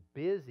often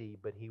busy,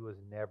 but he was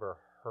never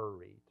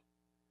hurried.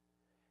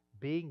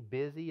 Being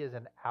busy is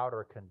an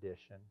outer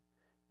condition.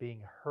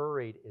 Being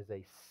hurried is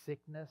a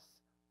sickness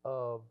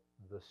of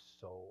the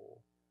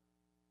soul.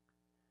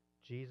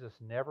 Jesus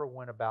never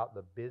went about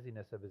the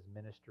busyness of his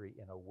ministry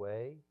in a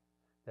way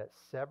that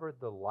severed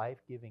the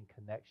life-giving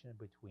connection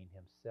between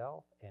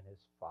himself and his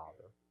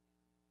Father.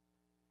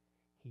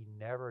 He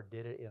never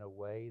did it in a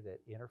way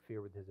that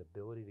interfered with his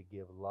ability to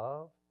give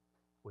love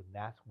when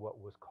that's what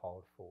was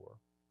called for.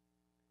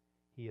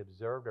 He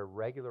observed a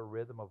regular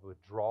rhythm of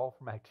withdrawal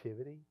from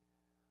activity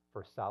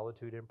for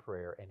solitude and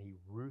prayer, and he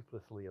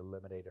ruthlessly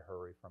eliminated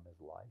hurry from his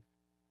life.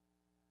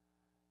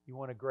 You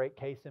want a great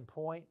case in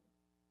point?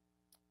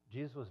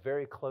 Jesus was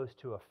very close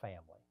to a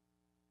family.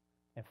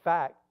 In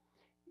fact,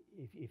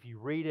 if you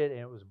read it,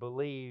 and it was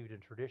believed,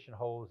 and tradition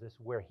holds, this is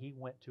where he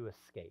went to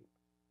escape.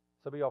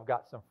 Some of y'all have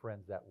got some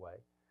friends that way.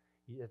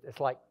 It's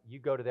like you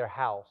go to their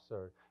house,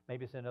 or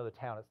maybe it's in another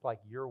town. It's like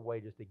your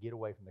way just to get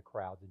away from the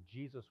crowds. And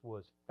Jesus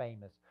was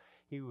famous.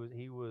 He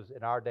was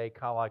in our day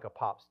kind of like a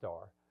pop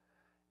star.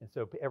 And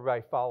so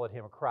everybody followed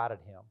him and crowded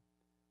him.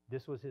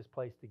 This was his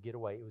place to get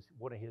away. It was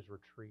one of his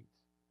retreats.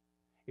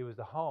 It was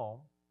the home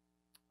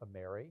of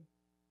Mary,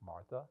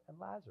 Martha, and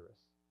Lazarus.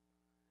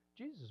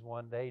 Jesus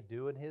one day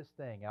doing his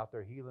thing, out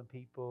there healing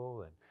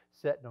people and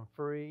setting them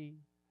free,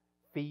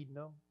 feeding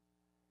them.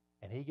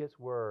 And he gets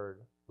word,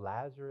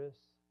 Lazarus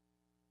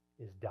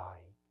is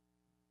dying.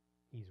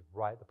 He's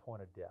right at the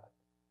point of death.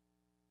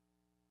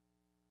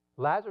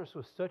 Lazarus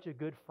was such a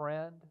good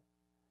friend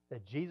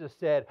that Jesus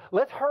said,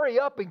 let's hurry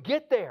up and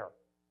get there.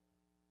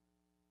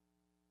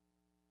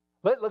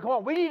 Come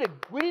on, we need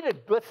to,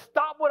 let's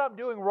stop what I'm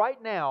doing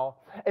right now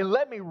and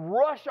let me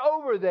rush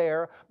over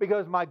there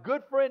because my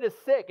good friend is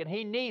sick and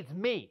he needs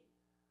me.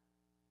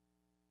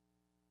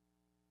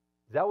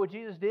 Is that what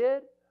Jesus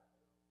did?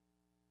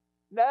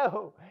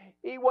 No,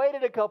 he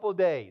waited a couple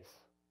days.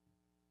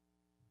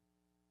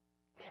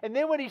 And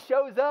then when he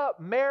shows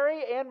up,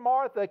 Mary and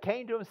Martha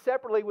came to him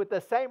separately with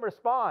the same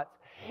response.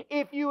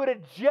 If you would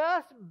have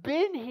just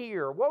been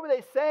here, what were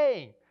they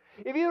saying?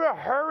 If you would have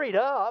hurried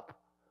up,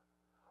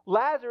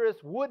 Lazarus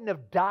wouldn't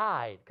have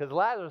died, because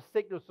Lazarus'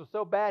 sickness was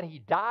so bad he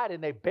died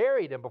and they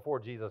buried him before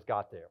Jesus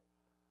got there.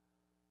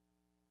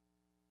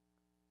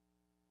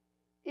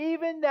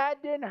 Even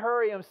that didn't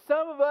hurry him.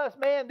 Some of us,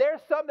 man,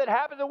 there's something that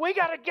happens and we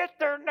got to get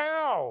there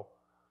now.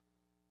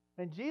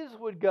 And Jesus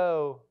would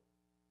go,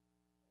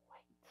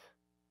 wait,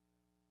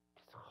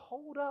 just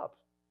hold up.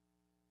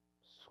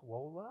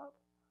 Swole up?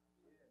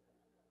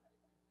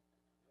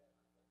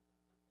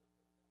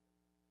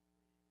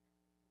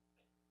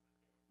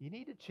 You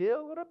need to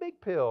chill with a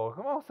big pill.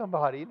 Come on,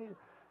 somebody.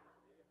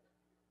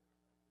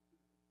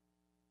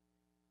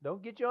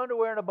 Don't get your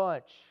underwear in a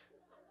bunch.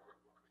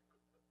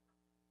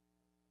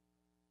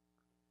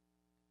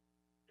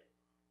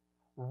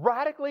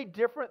 Radically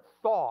different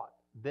thought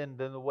than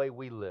the way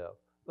we live.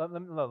 Let me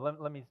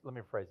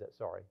rephrase that.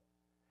 Sorry.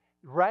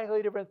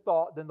 Radically different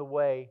thought than the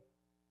way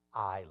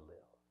I live.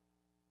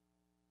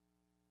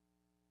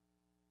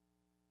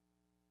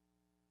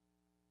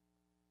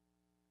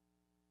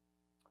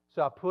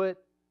 So I put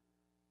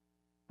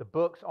the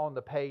books on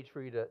the page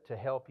for you to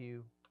help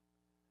you.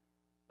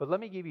 But let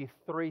me give you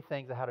 3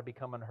 things on how to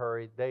become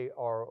unhurried. They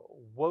are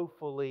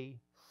woefully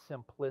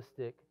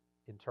simplistic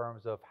in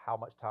terms of how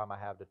much time I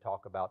have to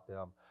talk about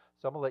them.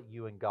 So I'm going to let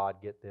you and God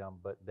get them,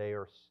 but they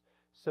are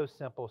so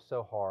simple,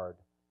 so hard.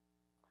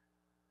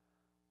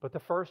 But the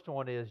first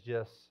one is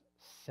just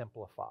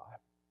simplify.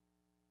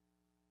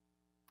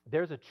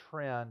 There's a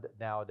trend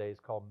nowadays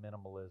called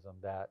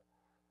minimalism that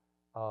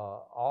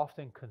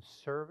often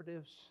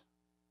conservatives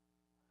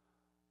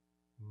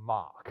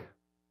mock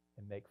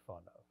and make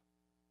fun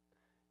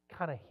of.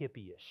 Kind of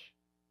hippie-ish.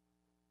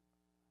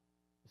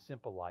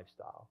 Simple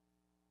lifestyle.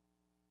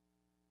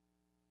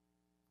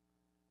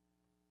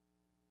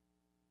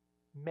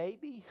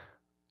 Maybe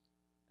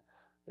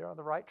they're on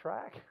the right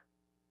track.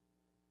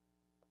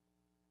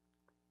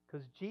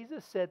 Because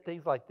Jesus said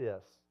things like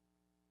this: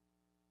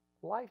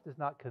 life does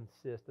not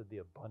consist of the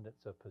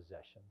abundance of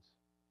possessions.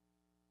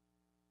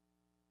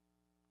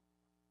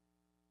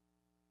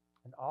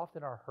 And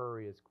often our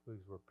hurry is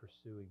because we're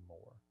pursuing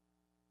more.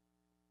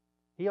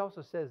 He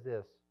also says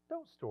this: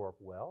 don't store up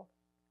wealth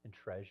and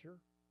treasure.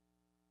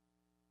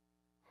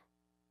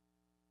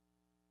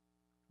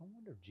 I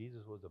wonder if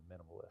Jesus was a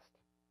minimalist.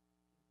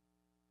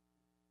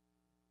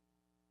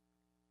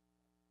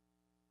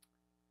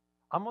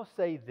 I'm going to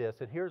say this,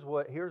 and here's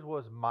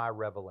was my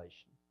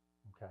revelation.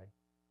 Okay,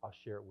 I'll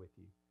share it with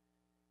you.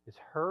 Is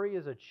hurry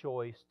is a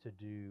choice to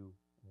do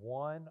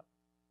one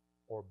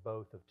or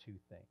both of 2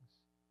 things.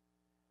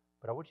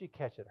 But I want you to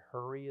catch it.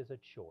 Hurry is a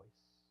choice.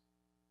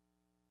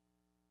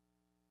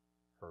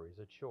 Hurry is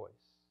a choice.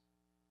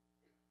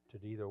 To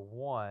do either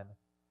one,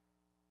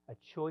 a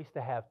choice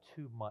to have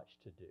too much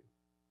to do.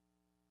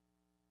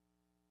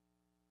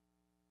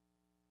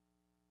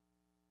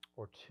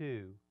 Or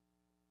 2,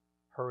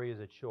 hurry is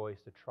a choice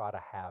to try to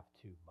have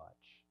too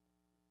much.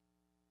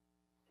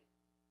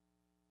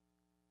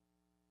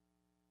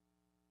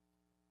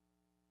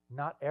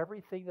 Not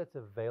everything that's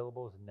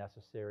available is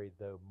necessary,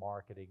 though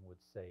marketing would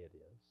say it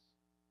is.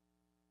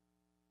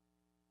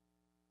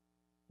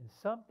 And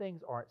some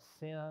things aren't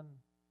sin,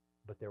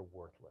 but they're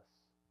worthless.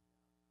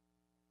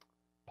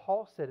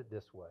 Paul said it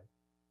this way.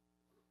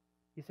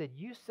 He said,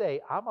 you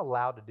say, I'm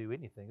allowed to do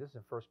anything. This is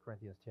in 1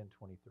 Corinthians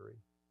 10:23.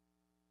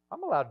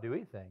 I'm allowed to do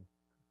anything,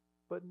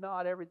 but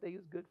not everything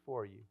is good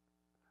for you.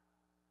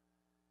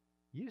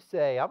 You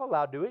say, I'm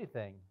allowed to do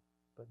anything,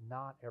 but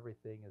not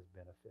everything is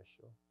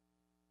beneficial.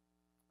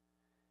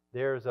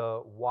 There's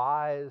a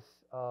wise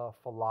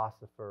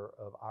philosopher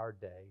of our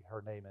day.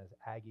 Her name is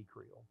Aggie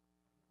Creel.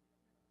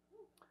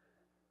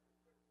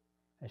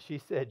 And she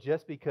said,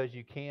 just because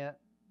you can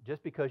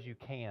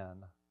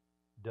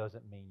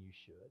doesn't mean you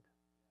should.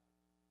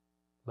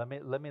 Let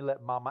me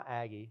let Mama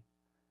Aggie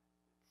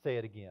say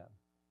it again.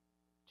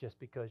 Just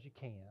because you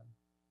can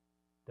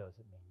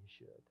doesn't mean you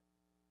should.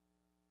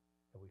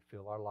 And we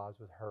fill our lives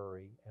with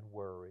hurry and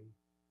worry.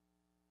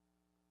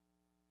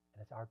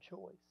 And it's our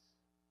choice.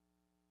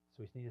 So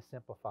we just need to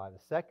simplify. The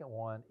second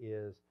one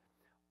is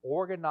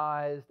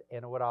organized,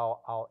 and what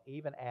I'll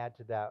even add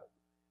to that,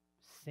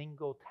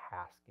 single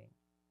tasking.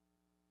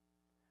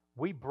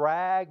 We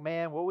brag,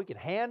 man, what we can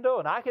handle,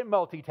 and I can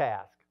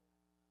multitask.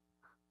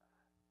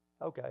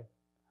 Okay.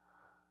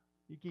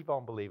 You keep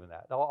on believing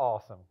that. Oh,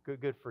 awesome.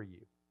 Good for you.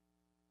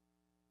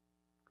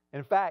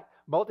 In fact,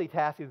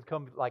 multitasking has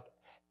come like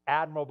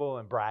admirable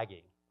and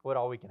bragging, what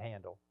all we can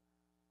handle.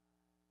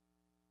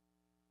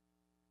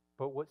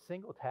 But what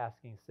single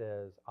tasking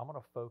says, I'm going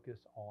to focus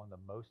on the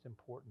most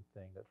important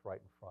thing that's right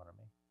in front of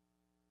me.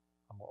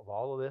 Of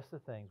all of this, the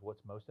things,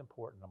 what's most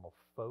important, I'm going to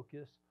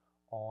focus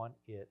on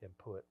it and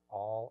put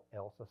all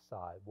else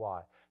aside.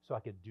 Why? So I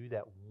can do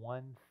that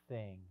one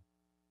thing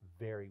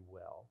very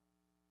well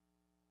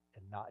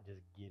and not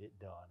just get it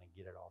done and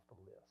get it off the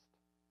list.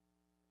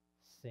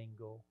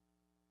 Single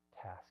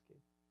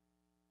tasking.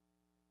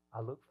 I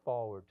look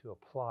forward to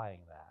applying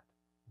that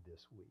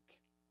this week,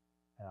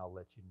 and I'll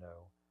let you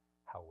know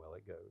how well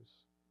it goes.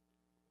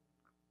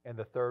 And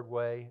the third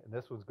way, and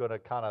this one's going to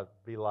kind of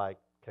be like,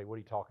 okay, what are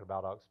you talking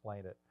about? I'll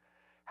explain it.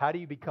 How do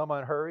you become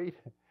unhurried?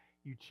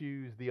 You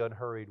choose the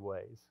unhurried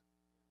ways.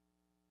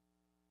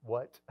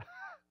 What?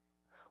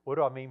 What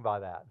do I mean by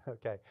that?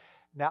 Okay.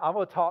 Now, I'm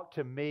going to talk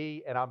to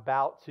me, and I'm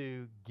about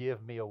to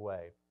give me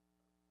away.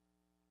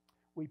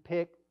 We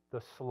pick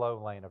the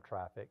slow lane of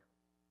traffic,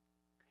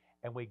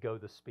 and we go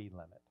the speed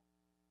limit.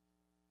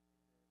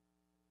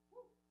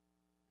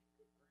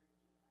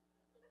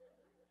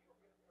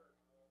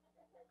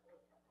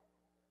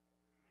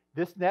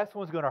 This next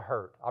one's going to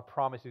hurt. I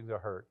promise you it's going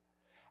to hurt.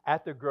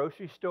 At the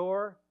grocery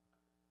store,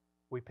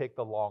 we pick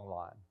the long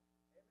line.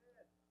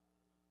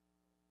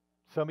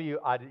 Some of you,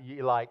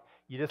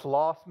 you just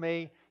lost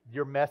me.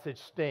 Your message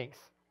stinks.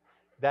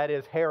 That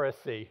is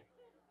heresy,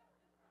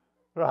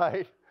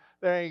 right?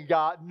 There ain't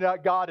God. No,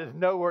 God is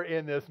nowhere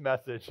in this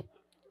message.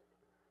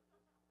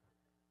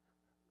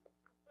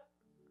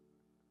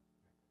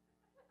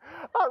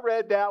 I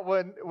read that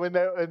one when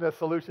in the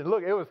solution.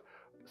 Look, it was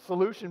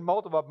solution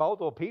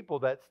multiple people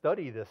that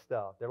study this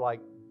stuff. They're like,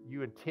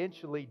 you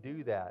intentionally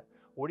do that.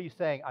 What are you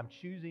saying? I'm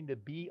choosing to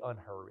be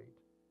unhurried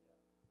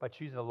by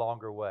choosing a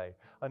longer way.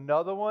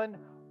 Another one,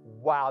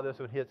 wow, this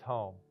one hits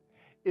home,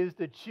 is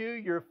to chew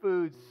your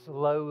food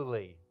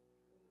slowly.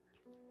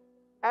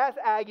 Ask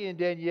Aggie and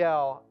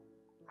Danielle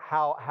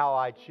how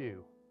I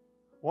chew.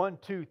 1,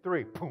 2,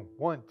 3, boom.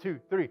 1, 2,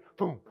 3,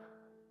 boom.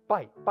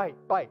 Bite, bite,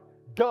 bite.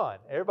 Done.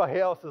 Everybody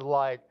else is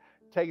like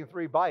taking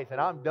 3 bites, and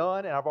I'm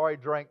done, and I've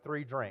already drank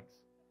 3 drinks.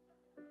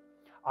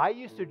 I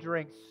used to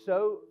drink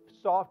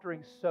soft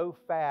drinks so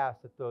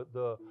fast that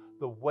the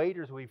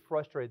waiters would be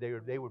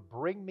frustrated. They would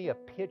bring me a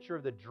pitcher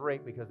of the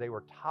drink because they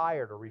were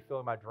tired of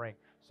refilling my drink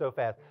so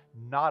fast.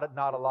 Not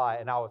a lie.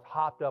 And I was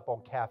hopped up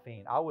on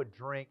caffeine. I would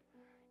drink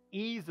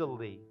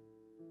easily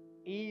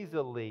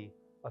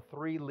a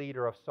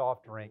 3-liter of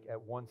soft drink at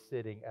one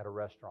sitting at a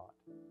restaurant.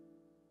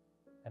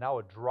 And I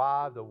would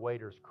drive the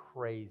waiters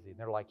crazy. And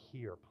they're like,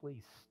 here,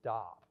 please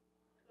stop.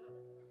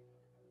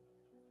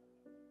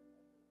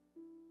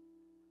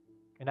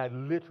 And I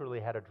literally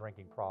had a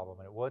drinking problem,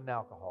 and it wasn't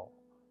alcohol.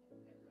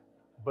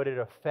 But it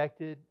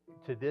affected,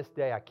 to this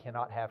day, I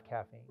cannot have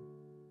caffeine.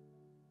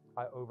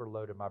 I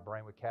overloaded my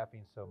brain with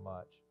caffeine so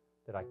much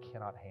that I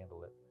cannot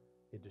handle it.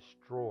 It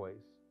destroys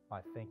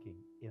my thinking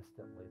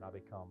instantly, and I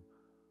become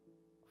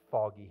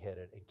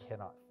foggy-headed and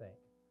cannot think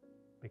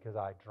because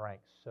I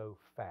drank so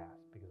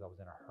fast because I was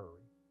in a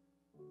hurry.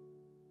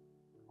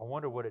 I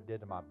wonder what it did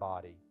to my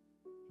body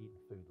eating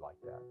food like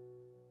that.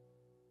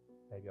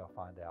 Maybe I'll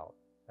find out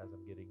as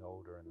I'm getting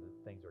older and the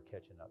things are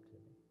catching up to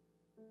me.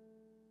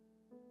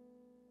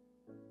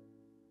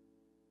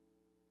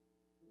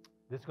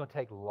 This is going to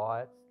take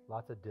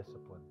lots of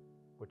discipline,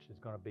 which is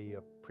going to be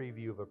a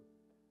preview of an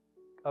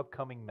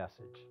upcoming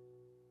message.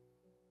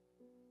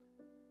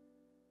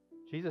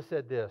 Jesus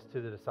said this to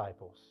the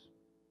disciples.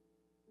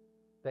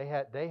 They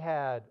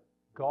had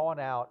gone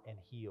out and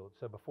healed.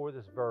 So before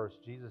this verse,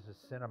 Jesus has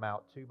sent them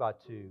out 2 by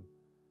 2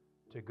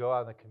 to go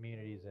out in the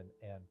communities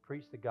and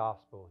preach the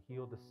gospel,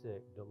 heal the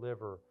sick,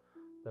 deliver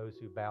those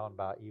who are bound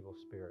by evil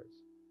spirits.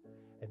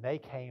 And they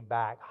came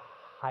back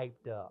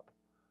hyped up.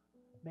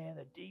 Man,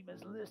 the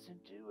demons listen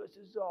to us.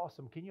 This is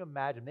awesome. Can you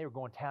imagine? They were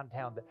going town to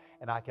town,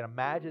 and I can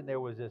imagine there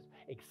was this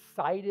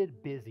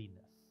excited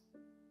busyness,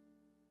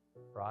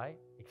 right?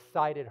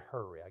 Excited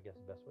hurry, I guess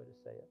is the best way to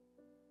say it.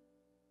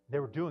 They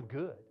were doing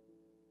good.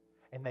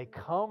 And they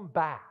come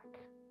back,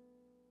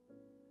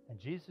 and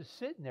Jesus is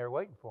sitting there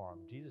waiting for them.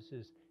 Jesus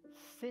is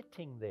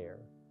sitting there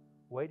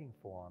waiting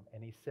for them,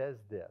 and he says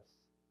this,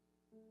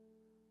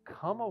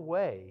 come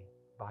away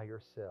by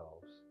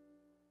yourselves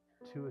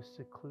to a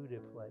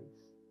secluded place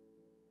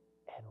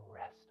and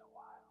rest a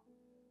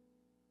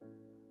while.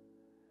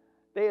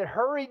 They had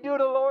hurried doing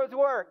the Lord's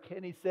work,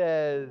 and he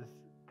says,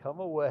 come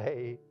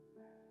away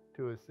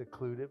to a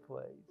secluded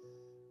place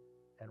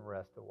and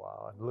rest a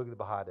while. And look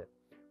behind it.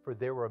 For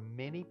there were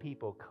many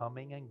people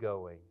coming and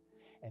going,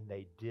 and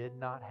they did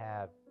not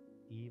have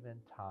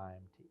even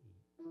time to eat.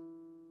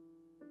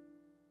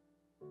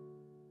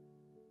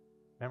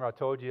 Remember I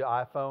told you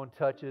iPhone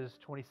touches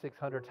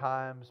 2,600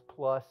 times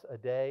plus a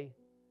day?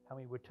 How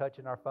many we're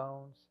touching our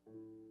phones?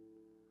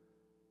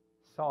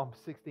 Psalm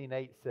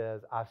 16:8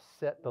 says, I've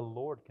set the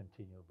Lord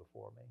continually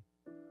before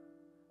me.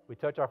 We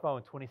touch our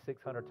phone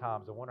 2,600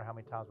 times. I wonder how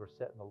many times we're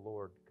setting the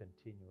Lord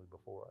continually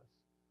before us.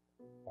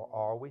 Or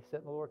are we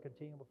setting the Lord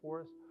continually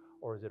before us?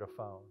 Or is it a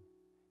phone?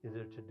 Is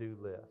it a to-do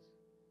list?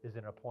 Is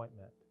it an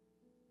appointment?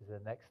 Is it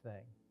the next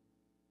thing?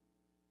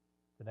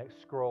 The next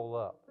scroll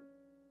up?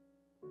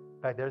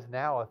 In fact, there's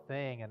now a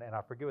thing, and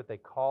I forget what they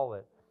call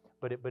it,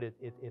 but it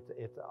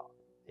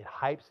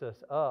hypes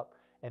us up,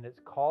 and it's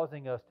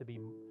causing us to be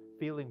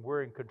feeling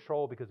we're in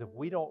control, because if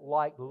we don't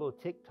like the little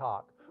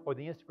TikTok or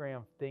the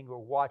Instagram thing we're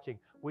watching,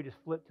 we just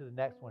flip to the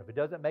next one. If it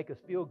doesn't make us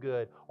feel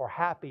good or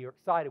happy or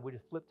excited, we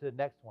just flip to the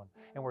next one.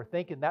 And we're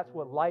thinking that's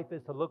what life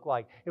is to look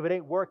like. If it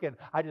ain't working,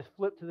 I just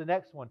flip to the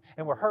next one.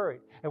 And we're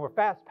hurried and we're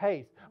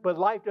fast-paced. But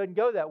life doesn't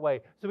go that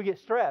way. So we get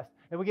stressed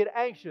and we get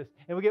anxious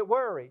and we get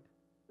worried.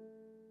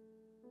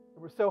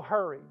 And we're so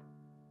hurried.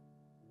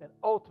 And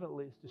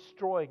ultimately, it's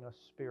destroying us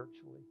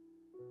spiritually.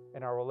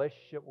 And our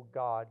relationship with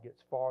God gets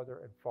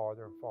farther and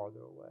farther and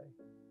farther away.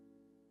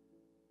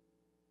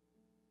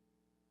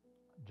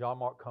 John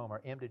Mark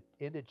Comer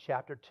ended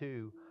chapter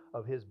 2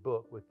 of his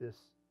book with this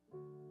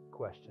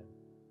question.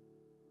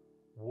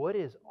 What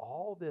is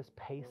all this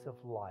pace of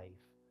life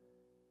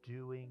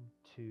doing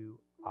to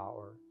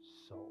our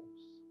souls?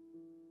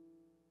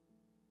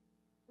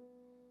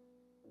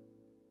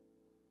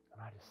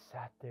 And I just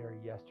sat there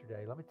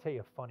yesterday. Let me tell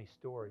you a funny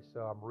story.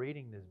 So I'm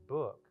reading this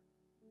book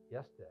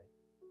yesterday.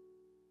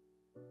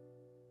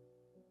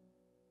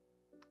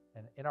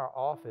 And in our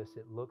office,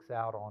 it looks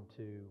out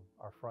onto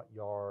our front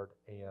yard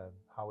and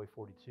Highway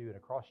 42. And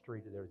across the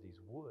street, there's these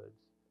woods.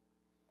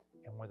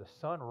 And when the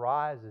sun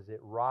rises,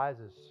 it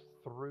rises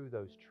through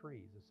those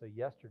trees. And so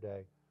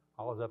yesterday,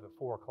 I was up at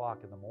 4 o'clock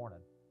in the morning.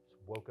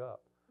 Just woke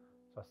up.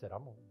 So I said,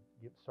 I'm going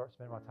to start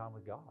spending my time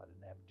with God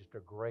and have just a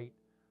great,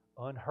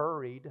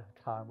 unhurried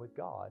time with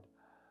God.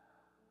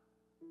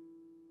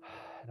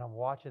 And I'm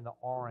watching the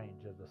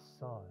orange of the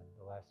sun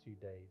the last few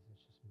days.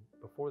 It's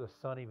just before the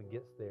sun even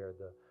gets there,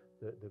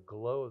 the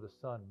glow of the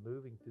sun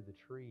moving through the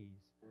trees.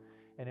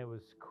 And it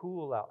was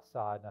cool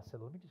outside. And I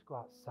said, let me just go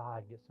outside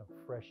and get some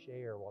fresh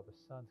air while the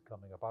sun's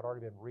coming up. I'd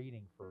already been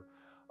reading for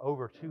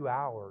over 2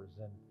 hours.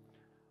 And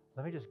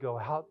let me just go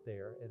out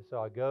there. And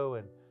so I go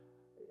and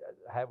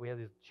we have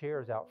these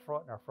chairs out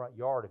front in our front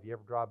yard. If you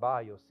ever drive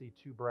by, you'll see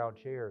 2 brown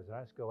chairs. And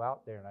I just go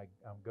out there and I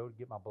go to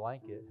get my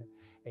blanket.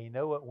 And you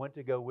know what went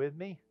to go with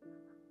me?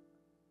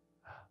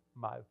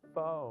 My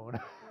phone.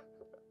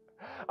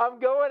 I'm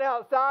going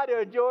outside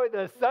to enjoy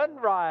the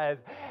sunrise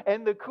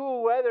and the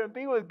cool weather and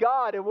be with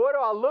God. And what do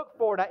I look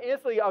for? And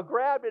I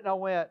grabbed it and I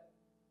went,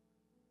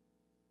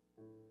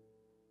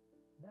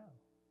 no.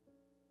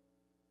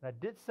 And I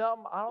did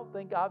something I don't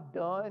think I've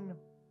done.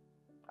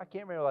 I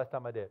can't remember the last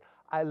time I did.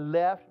 I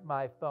left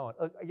my phone.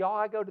 Look, y'all,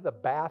 I go to the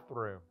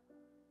bathroom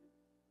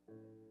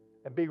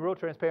and be real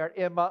transparent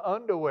in my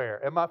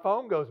underwear, and my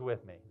phone goes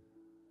with me.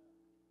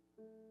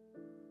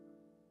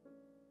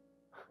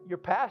 Your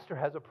pastor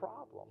has a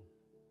problem.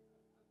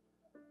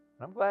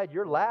 And I'm glad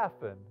you're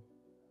laughing,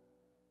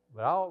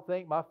 but I don't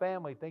think my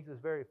family thinks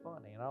it's very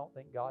funny, and I don't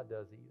think God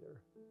does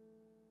either.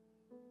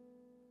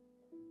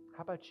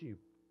 How about you?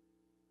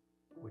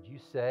 Would you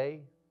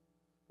say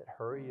that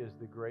hurry is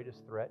the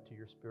greatest threat to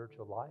your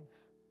spiritual life?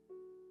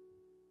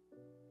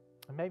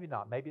 And maybe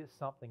not. Maybe it's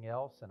something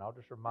else, and I'll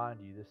just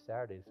remind you this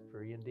Saturday is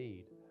free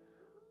indeed.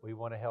 We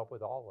want to help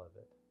with all of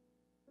it.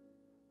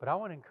 But I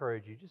want to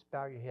encourage you, just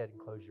bow your head and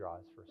close your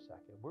eyes for a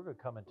second. We're going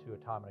to come into a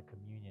time of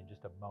communion in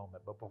just a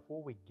moment. But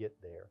before we get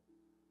there,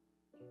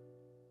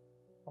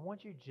 I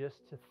want you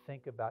just to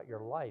think about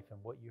your life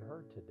and what you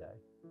heard today.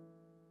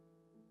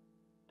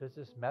 Does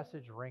this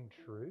message ring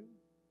true?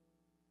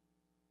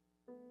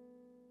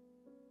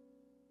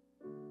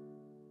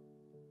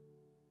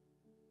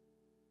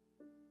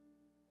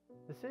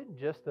 This isn't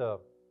just a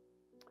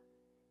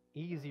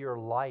easier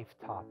life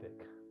topic.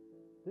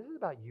 This is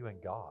about you and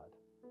God.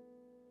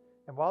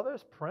 And while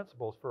there's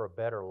principles for a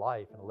better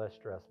life and a less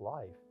stressed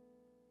life,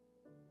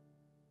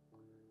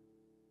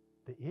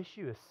 the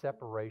issue is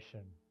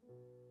separation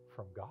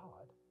from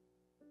God.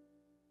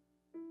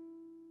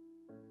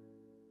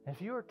 And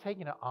if you were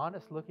taking an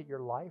honest look at your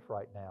life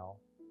right now,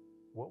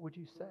 what would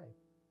you say?